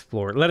auto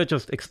explore. Let it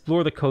just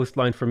explore the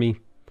coastline for me.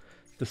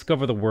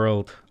 Discover the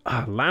world.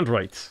 Land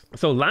rights.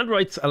 So land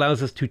rights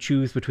allows us to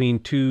choose between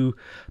two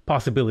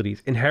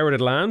possibilities: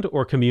 inherited land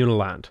or communal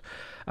land.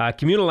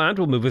 Communal land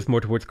will move us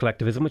more towards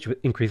collectivism, which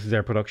increases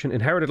our production.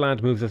 Inherited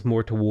land moves us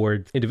more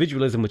towards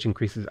individualism, which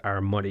increases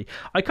our money.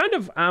 I kind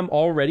of am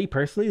already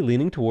personally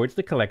leaning towards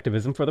the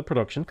collectivism for the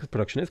production, because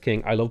production is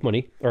king. I love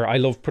money, or I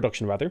love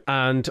production rather.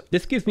 And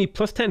this gives me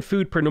plus 10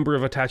 food per number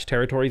of attached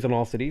territories in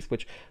all cities,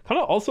 which kind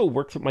of also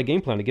works with my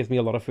game plan. It gives me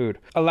a lot of food.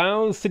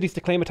 Allows cities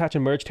to claim, attach,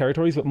 and merge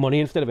territories with money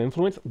instead of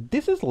influence.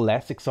 This is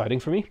less exciting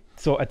for me.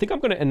 So I think I'm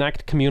going to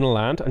enact communal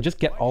land and just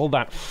get all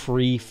that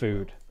free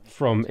food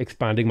from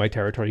expanding my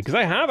territory, because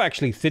I have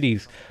actually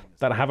cities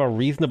that have a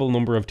reasonable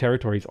number of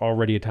territories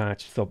already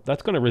attached, so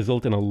that's going to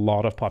result in a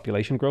lot of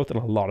population growth and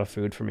a lot of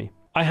food for me.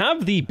 I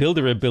have the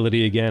builder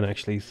ability again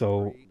actually,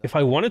 so if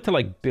I wanted to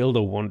like build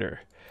a wonder,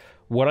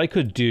 what I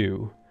could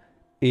do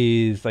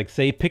is like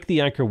say pick the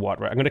Angkor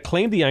Wat, right? I'm going to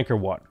claim the Angkor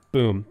Wat,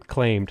 boom,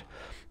 claimed.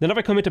 Then if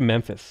I come into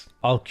Memphis,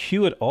 I'll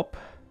queue it up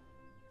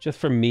just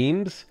for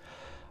memes.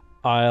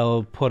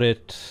 I'll put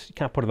it, you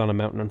can't put it on a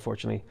mountain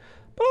unfortunately,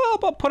 but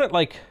I'll put it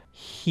like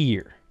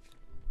here.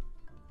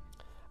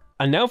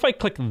 And now if I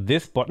click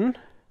this button,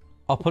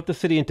 I'll put the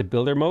city into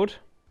builder mode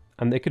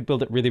and they could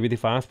build it really, really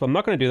fast, but I'm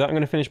not going to do that. I'm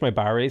going to finish my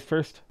barrays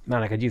first.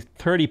 Man, I could use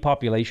 30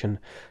 population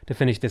to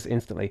finish this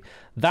instantly.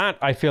 That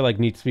I feel like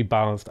needs to be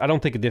balanced. I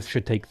don't think this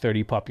should take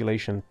 30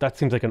 population. That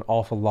seems like an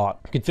awful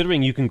lot.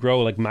 Considering you can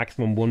grow like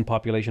maximum 1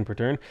 population per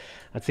turn,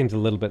 that seems a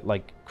little bit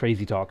like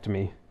crazy talk to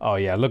me. Oh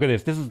yeah, look at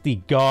this. This is the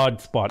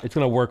god spot. It's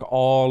going to work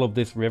all of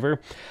this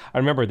river. I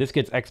remember this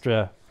gets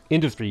extra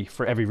industry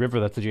for every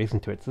river that's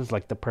adjacent to it. So this is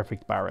like the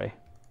perfect barray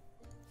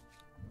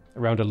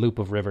around a loop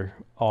of river.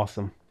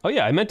 Awesome. Oh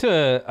yeah, I meant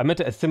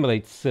to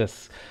assimilate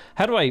Sis.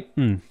 How do I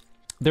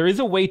there is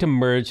a way to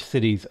merge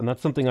cities, and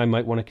that's something I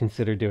might want to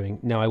consider doing.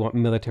 Now I want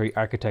military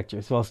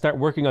architecture, so I'll start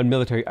working on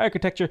military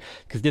architecture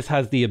because this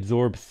has the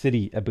absorb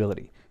city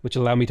ability, which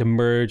allow me to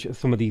merge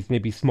some of these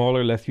maybe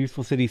smaller, less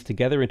useful cities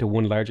together into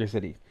one larger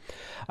city.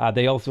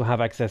 They also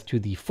have access to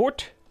the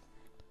fort,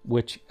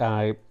 which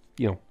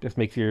you know, just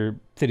makes your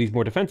cities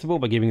more defensible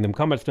by giving them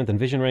combat strength and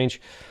vision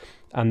range.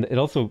 And it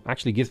also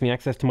actually gives me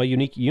access to my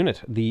unique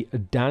unit, the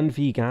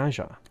Danvi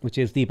Gaja, which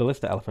is the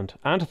ballista elephant,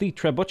 and the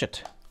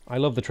trebuchet. I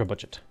love the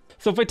trebuchet.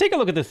 So if I take a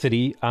look at the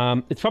city,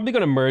 it's probably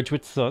going to merge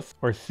with Sus,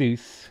 or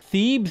Sus.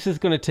 Thebes is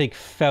going to take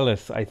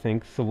Felis, I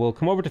think. So we'll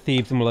come over to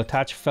Thebes and we'll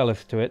attach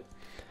Felis to it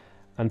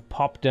and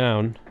pop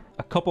down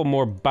a couple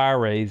more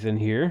barrays in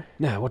here.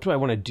 Now, what do I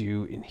want to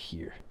do in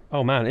here?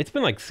 Oh man, it's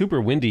been like super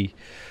windy.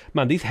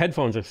 Man, these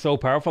headphones are so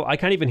powerful. I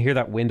can't even hear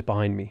that wind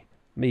behind me.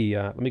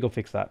 Let me go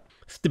fix that.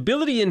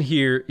 Stability in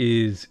here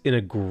is in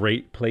a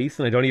great place,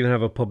 and I don't even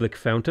have a public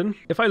fountain.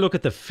 If I look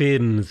at the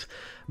Finns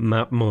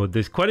map mode,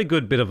 there's quite a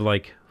good bit of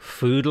like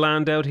food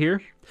land out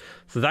here.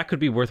 So that could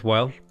be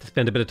worthwhile to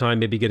spend a bit of time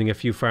maybe getting a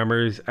few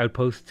farmers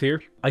outposts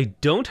here. I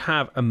don't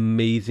have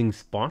amazing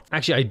spots.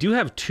 Actually, I do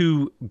have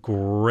 2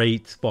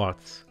 great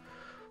spots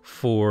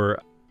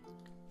for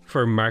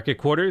market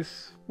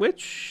quarters,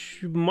 which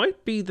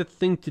might be the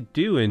thing to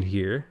do in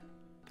here.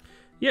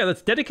 Yeah,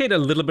 let's dedicate a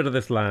little bit of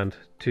this land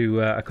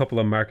to a couple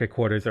of market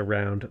quarters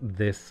around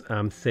this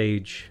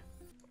sage.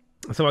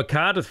 So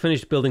Akkad has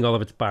finished building all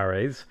of its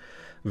barrays.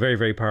 Very,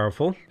 very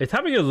powerful. It's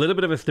having a little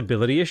bit of a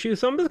stability issue,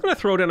 so I'm just going to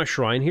throw down a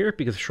shrine here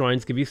because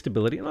shrines give you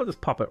stability, and I'll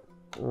just pop it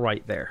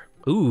right there.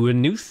 Ooh, a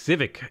new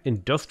civic,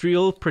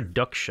 industrial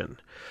production.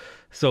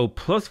 So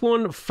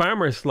 +1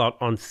 farmer slot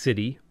on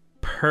city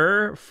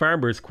per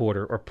farmer's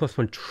quarter, or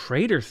 +1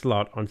 trader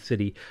slot on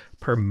city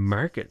per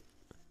market.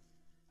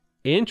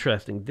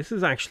 Interesting. This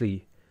is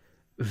actually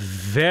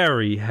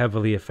very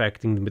heavily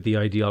affecting the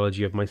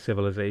ideology of my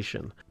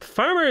civilization.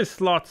 Farmers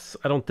slots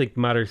I don't think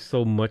matter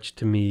so much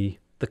to me.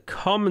 The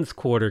commons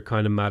quarter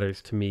kind of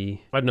matters to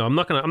me. I don't know, I'm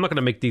not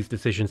gonna make these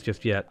decisions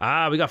just yet.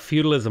 We got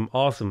feudalism,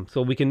 awesome.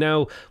 So we can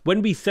now,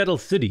 when we settle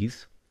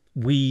cities,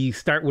 we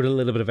start with a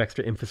little bit of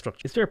extra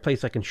infrastructure. Is there a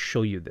place I can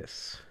show you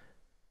this?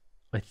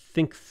 I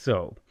think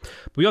so.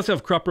 But we also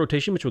have crop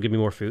rotation, which will give me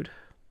more food.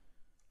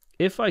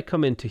 If I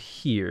come into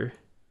here,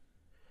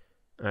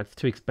 that's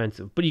too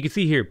expensive. But you can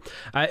see here,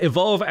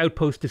 evolve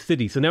outpost to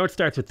city. So now it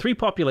starts with 3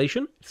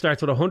 population. It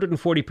starts with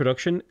 140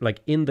 production, like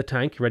in the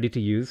tank, ready to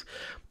use.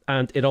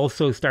 And it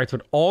also starts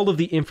with all of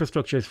the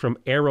infrastructures from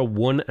era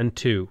 1 and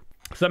 2.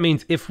 So that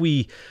means if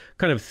we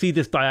kind of see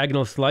this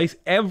diagonal slice,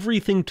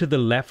 everything to the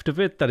left of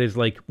it that is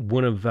like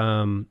one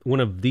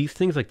of these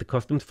things, like the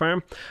customs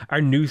farm,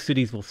 our new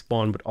cities will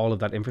spawn with all of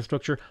that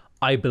infrastructure,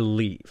 I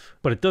believe.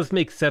 But it does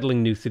make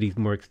settling new cities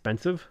more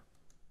expensive,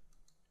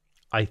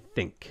 I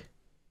think.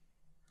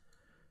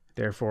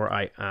 Therefore,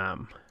 I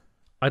am.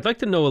 I'd like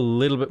to know a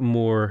little bit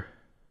more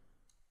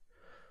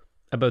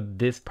about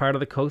this part of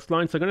the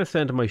coastline, so I'm going to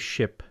send my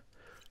ship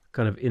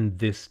kind of in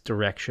this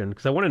direction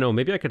because I want to know,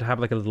 maybe I could have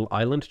like a little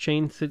island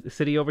chain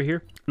city over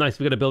here. Nice,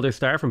 we got a builder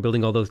star from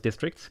building all those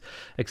districts.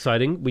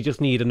 Exciting. We just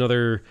need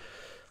another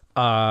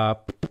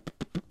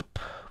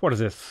what is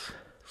this,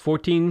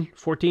 14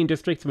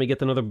 districts, and we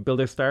get another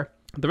builder star.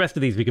 The rest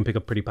of these we can pick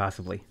up pretty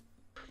passively.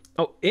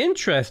 Oh,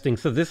 interesting.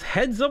 So this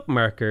heads up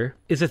marker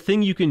is a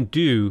thing you can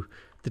do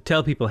to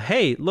tell people,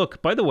 hey,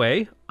 look, by the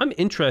way, I'm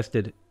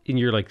interested in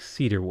your like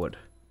cedar wood,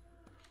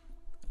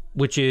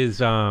 which is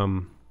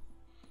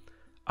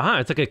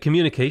it's like a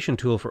communication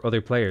tool for other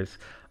players.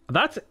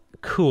 That's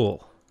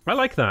cool. I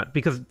like that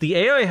because the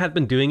AI had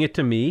been doing it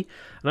to me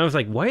and I was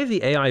like, why is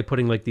the AI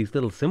putting like these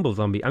little symbols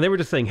on me? And they were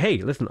just saying, hey,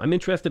 listen, I'm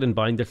interested in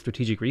buying that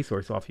strategic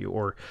resource off you,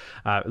 or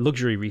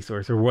luxury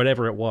resource, or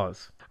whatever it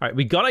was. All right,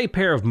 we got a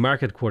pair of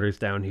market quarters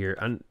down here,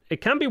 and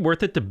it can be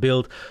worth it to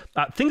build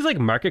things like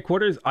market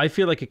quarters. I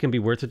feel like it can be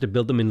worth it to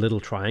build them in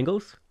little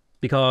triangles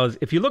because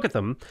if you look at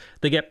them,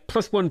 they get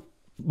 +1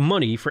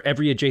 money for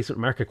every adjacent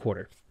market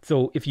quarter.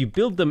 So if you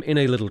build them in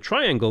a little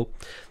triangle,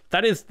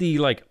 that is the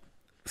like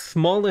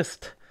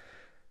smallest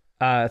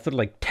sort of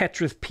like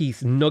Tetris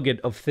piece nugget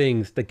of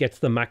things that gets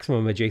the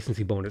maximum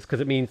adjacency bonus, because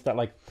it means that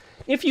like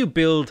if you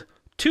build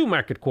 2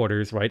 market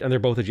quarters, right, and they're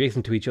both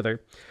adjacent to each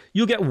other,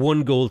 you'll get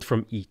 1 gold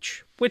from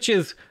each, which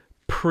is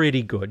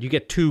pretty good. You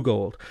get 2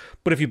 gold.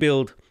 But if you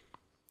build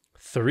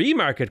 3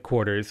 market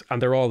quarters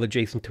and they're all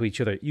adjacent to each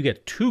other, you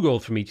get 2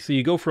 gold from each. So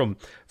you go from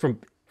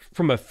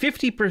a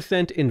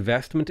 50%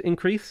 investment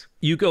increase,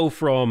 you go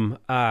from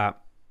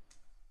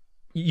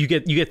you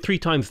get 3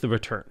 times the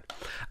return.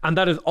 And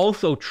that is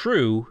also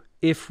true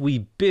if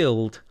we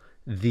build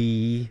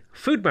the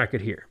food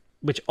market here,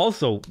 which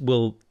also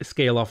will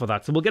scale off of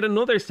that. So we'll get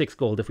another 6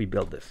 gold if we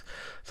build this.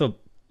 So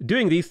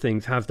doing these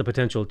things has the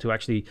potential to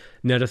actually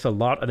net us a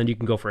lot, and then you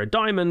can go for a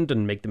diamond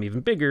and make them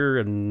even bigger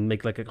and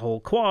make like a whole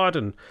quad,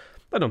 and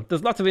I don't know,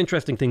 there's lots of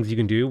interesting things you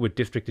can do with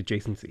district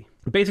adjacency.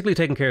 Basically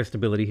taking care of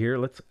stability here.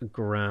 Let's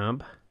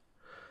grab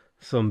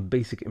some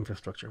basic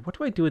infrastructure. What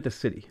do I do with this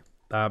city?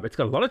 It's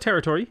got a lot of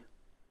territory.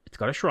 It's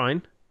got a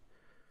shrine.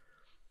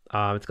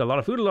 It's got a lot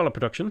of food, a lot of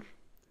production.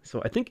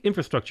 So I think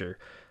infrastructure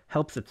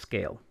helps it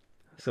scale.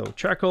 So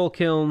charcoal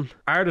kiln,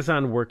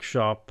 artisan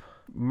workshop,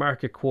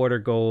 market quarter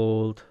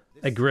gold,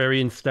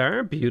 agrarian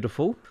star,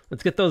 beautiful.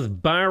 Let's get those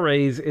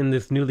barrays in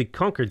this newly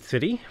conquered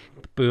city.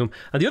 Boom.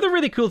 And the other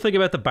really cool thing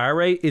about the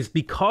barray is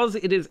because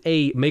it is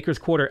a maker's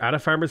quarter at a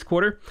farmer's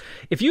quarter,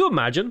 if you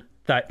imagine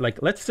that,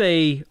 like, let's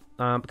say,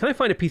 can I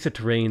find a piece of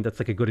terrain that's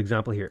like a good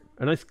example here?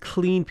 A nice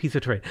clean piece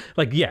of terrain.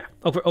 Like, yeah,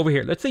 over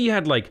here. Let's say you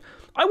had like,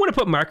 I want to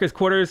put market's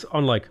quarters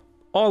on like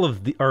all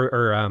of the,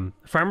 or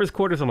farmer's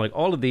quarters on like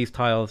all of these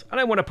tiles, and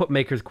I want to put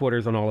maker's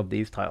quarters on all of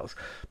these tiles.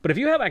 But if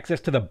you have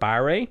access to the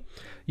barray,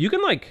 you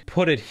can like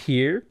put it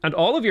here, and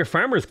all of your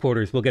farmer's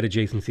quarters will get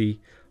adjacency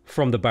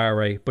from the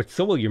barray, but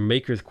so will your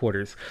maker's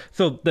quarters.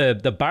 So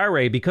the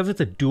barray, because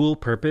it's a dual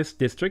purpose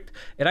district,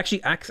 it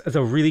actually acts as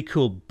a really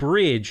cool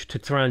bridge to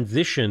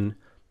transition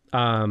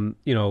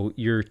you know,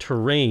 your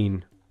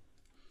terrain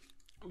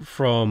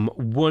from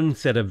one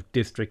set of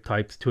district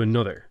types to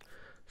another.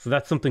 So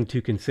that's something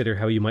to consider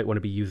how you might want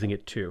to be using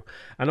it too.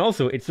 And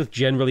also, it's just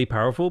generally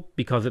powerful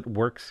because it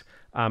works.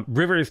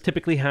 Rivers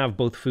typically have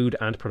both food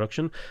and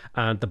production,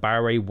 and the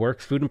bar array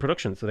works food and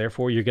production. So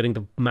therefore, you're getting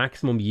the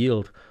maximum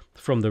yield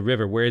from the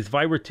river. Whereas if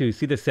I were to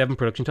see the 7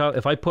 production tile,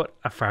 if I put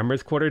a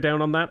farmer's quarter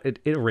down on that, it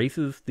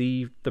erases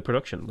the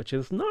production, which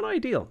is not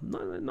ideal.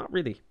 Not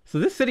really. So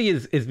this city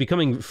is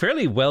becoming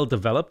fairly well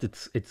developed.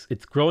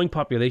 It's growing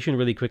population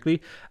really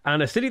quickly,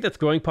 and a city that's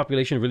growing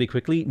population really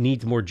quickly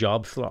needs more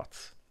job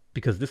slots,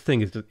 because this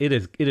thing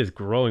is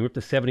growing. We're up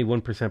to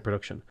 71%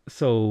 production.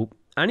 So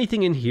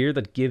anything in here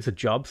that gives a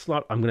job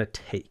slot, I'm going to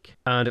take.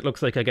 And it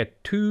looks like I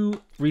get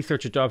 2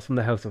 researcher jobs from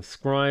the House of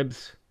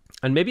Scribes.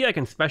 And maybe I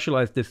can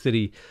specialize this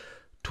city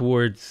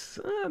towards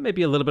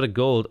maybe a little bit of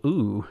gold.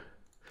 Ooh,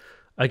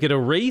 I could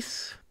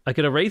erase a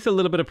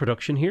little bit of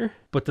production here,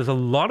 but there's a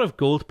lot of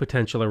gold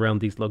potential around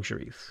these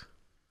luxuries.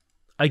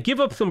 I give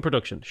up some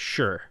production,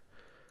 sure,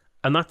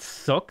 and that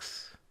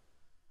sucks,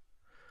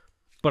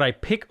 but I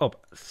pick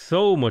up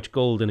so much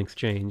gold in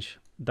exchange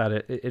that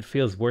it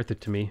feels worth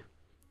it to me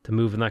to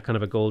move in that kind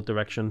of a gold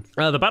direction.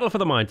 The Battle for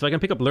the Mind. So I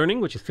can pick up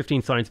Learning, which is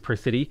 15 science per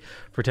city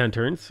for 10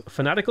 turns.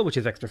 Fanatical, which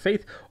is extra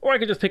faith. Or I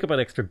could just pick up an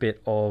extra bit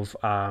of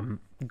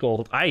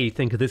gold. I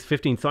think this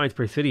 15 science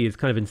per city is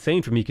kind of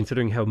insane for me,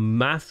 considering how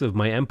massive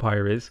my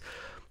empire is.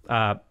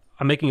 I'm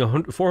making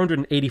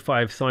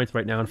 485 science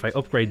right now, and if I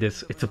upgrade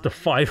this, it's up to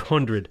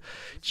 500.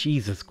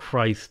 Jesus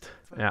Christ.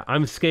 Yeah,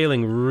 I'm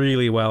scaling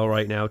really well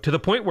right now, to the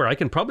point where I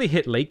can probably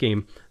hit late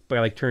game by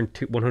like turn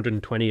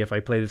 120 if I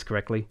play this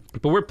correctly.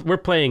 But we're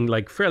playing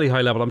like fairly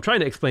high level. I'm trying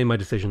to explain my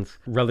decisions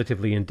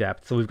relatively in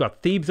depth. So we've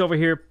got Thebes over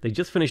here. They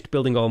just finished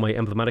building all my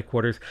emblematic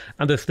quarters,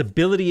 and the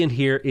stability in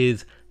here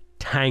is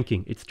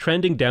tanking. It's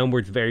trending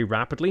downwards very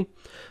rapidly.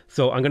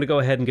 So I'm going to go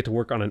ahead and get to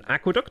work on an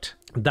aqueduct.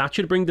 That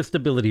should bring the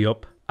stability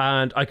up.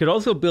 And I could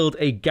also build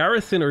a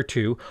garrison or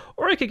 2,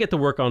 or I could get to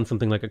work on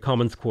something like a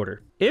commons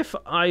quarter. If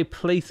I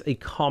place a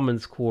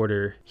commons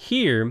quarter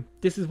here,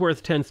 this is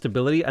worth 10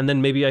 stability, and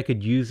then maybe I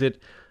could use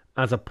it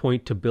as a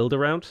point to build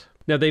around.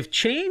 Now, they've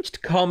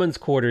changed commons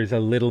quarters a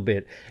little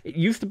bit. It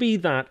used to be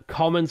that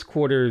commons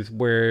quarters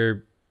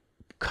were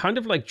kind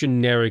of like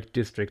generic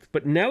districts,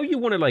 but now you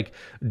want to like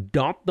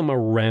dot them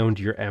around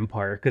your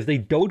empire because they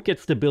don't get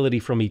stability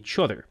from each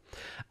other.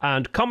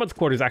 And commons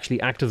quarters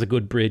actually act as a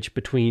good bridge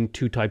between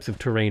 2 types of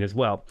terrain as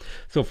well.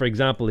 So for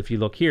example, if you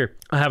look here,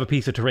 I have a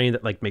piece of terrain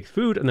that like makes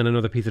food, and then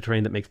another piece of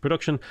terrain that makes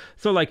production.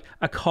 So like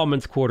a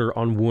commons quarter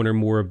on 1 or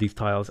more of these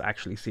tiles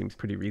actually seems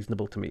pretty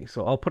reasonable to me.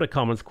 So I'll put a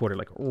commons quarter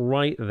like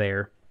right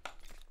there,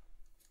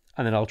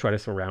 and then I'll try to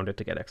surround it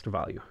to get extra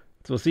value.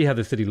 So we'll see how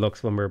the city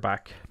looks when we're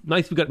back.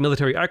 Nice, we've got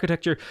military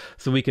architecture,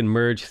 so we can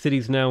merge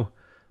cities now.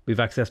 We've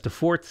access to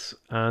forts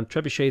and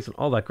trebuchets and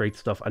all that great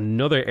stuff.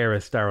 Another era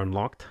star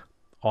unlocked.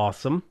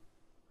 Awesome.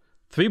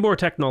 3 more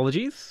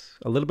technologies,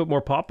 a little bit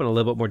more pop and a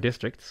little bit more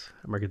districts.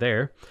 And we're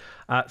there.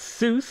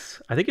 Seuss,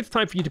 I think it's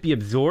time for you to be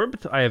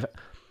absorbed. I have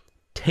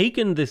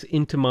taken this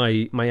into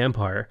my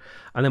empire,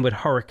 and then with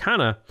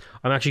Hurricana,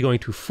 I'm actually going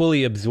to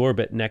fully absorb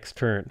it next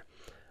turn.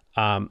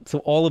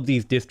 So all of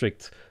these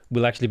districts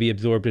will actually be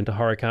absorbed into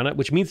Hurricana,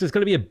 which means there's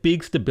going to be a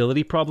big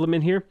stability problem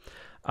in here.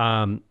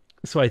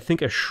 So I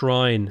think a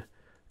shrine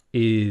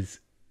is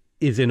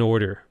in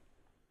order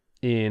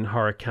in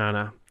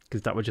Hurricana,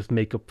 because that would just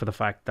make up for the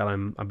fact that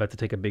I'm about to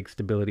take a big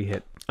stability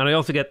hit. And I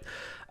also get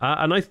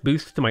a nice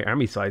boost to my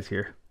army size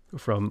here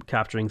from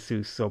capturing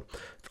Seuss. So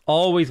it's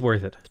always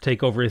worth it to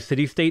take over a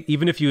city-state,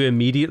 even if you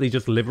immediately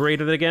just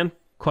liberate it again.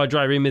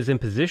 Quadrireme is in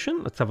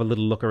position. Let's have a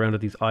little look around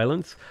at these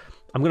islands.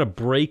 I'm going to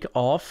break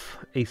off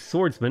a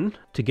swordsman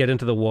to get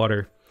into the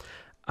water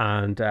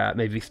and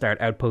maybe start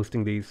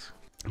outposting these.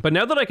 But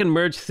now that I can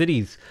merge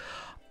cities,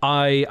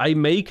 I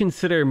may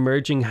consider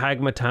merging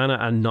Hagmatana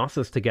and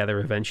Knossos together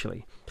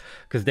eventually,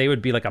 because they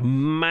would be like a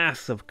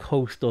massive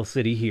coastal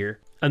city here.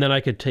 And then I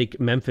could take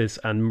Memphis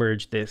and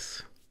merge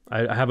this.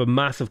 I have a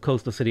massive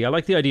coastal city. I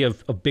like the idea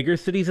of bigger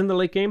cities in the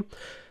late game.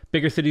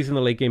 Bigger cities in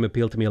the late game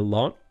appeal to me a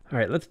lot. All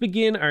right, let's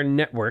begin our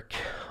network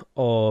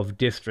of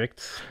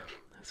districts.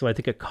 So I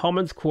think a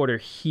commons quarter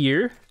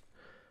here,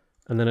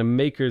 and then a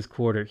maker's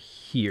quarter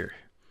here,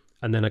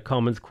 and then a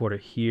commons quarter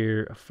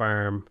here, a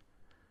farm,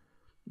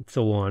 and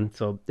so on.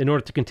 So in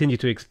order to continue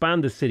to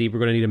expand the city, we're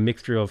going to need a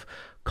mixture of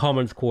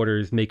commons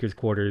quarters, maker's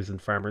quarters, and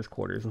farmer's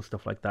quarters and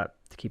stuff like that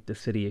to keep the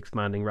city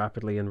expanding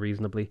rapidly and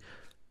reasonably.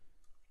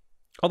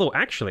 Although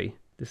actually,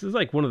 this is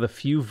like one of the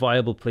few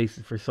viable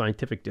places for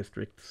scientific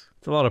districts.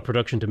 It's a lot of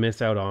production to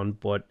miss out on,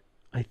 but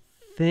I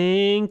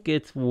think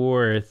it's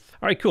worth.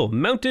 All right, cool.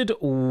 Mounted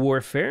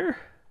warfare.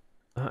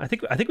 I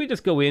think we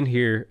just go in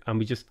here and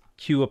we just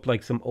queue up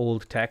like some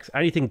old techs.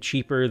 Anything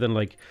cheaper than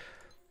like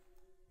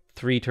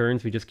 3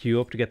 turns, we just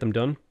queue up to get them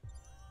done.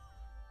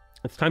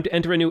 It's time to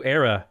enter a new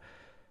era.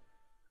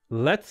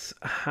 Let's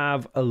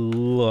have a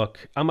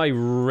look. Am I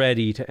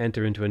ready to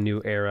enter into a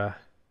new era?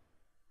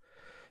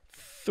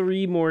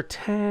 3 more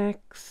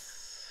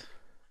techs.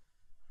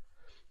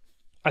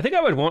 I think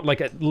I would want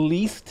like at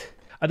least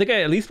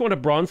want a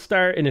bronze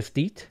star in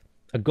Esthete,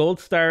 a gold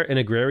star in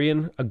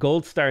Agrarian, a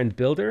gold star in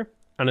Builder,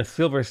 and a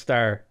silver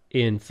star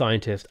in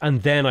scientist,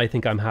 and then I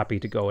think I'm happy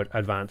to go at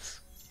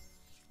advance.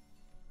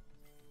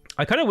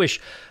 I kind of wish,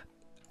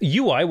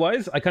 UI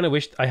wise, I kind of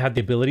wish I had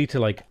the ability to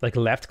like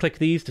left click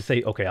these to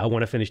say, okay, I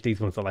want to finish these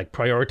ones, so like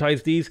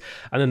prioritize these,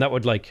 and then that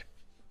would like,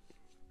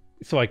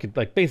 so I could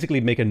like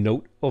basically make a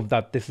note of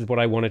that this is what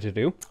I wanted to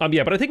do.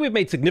 Yeah, but I think we've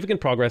made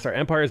significant progress. Our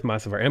empire is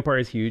massive, our empire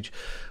is huge.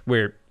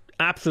 We're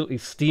absolutely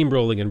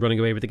steamrolling and running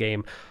away with the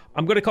game.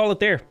 I'm going to call it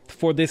there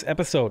for this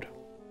episode.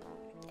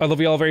 I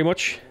love you all very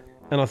much,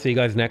 and I'll see you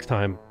guys next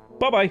time.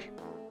 Bye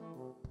bye.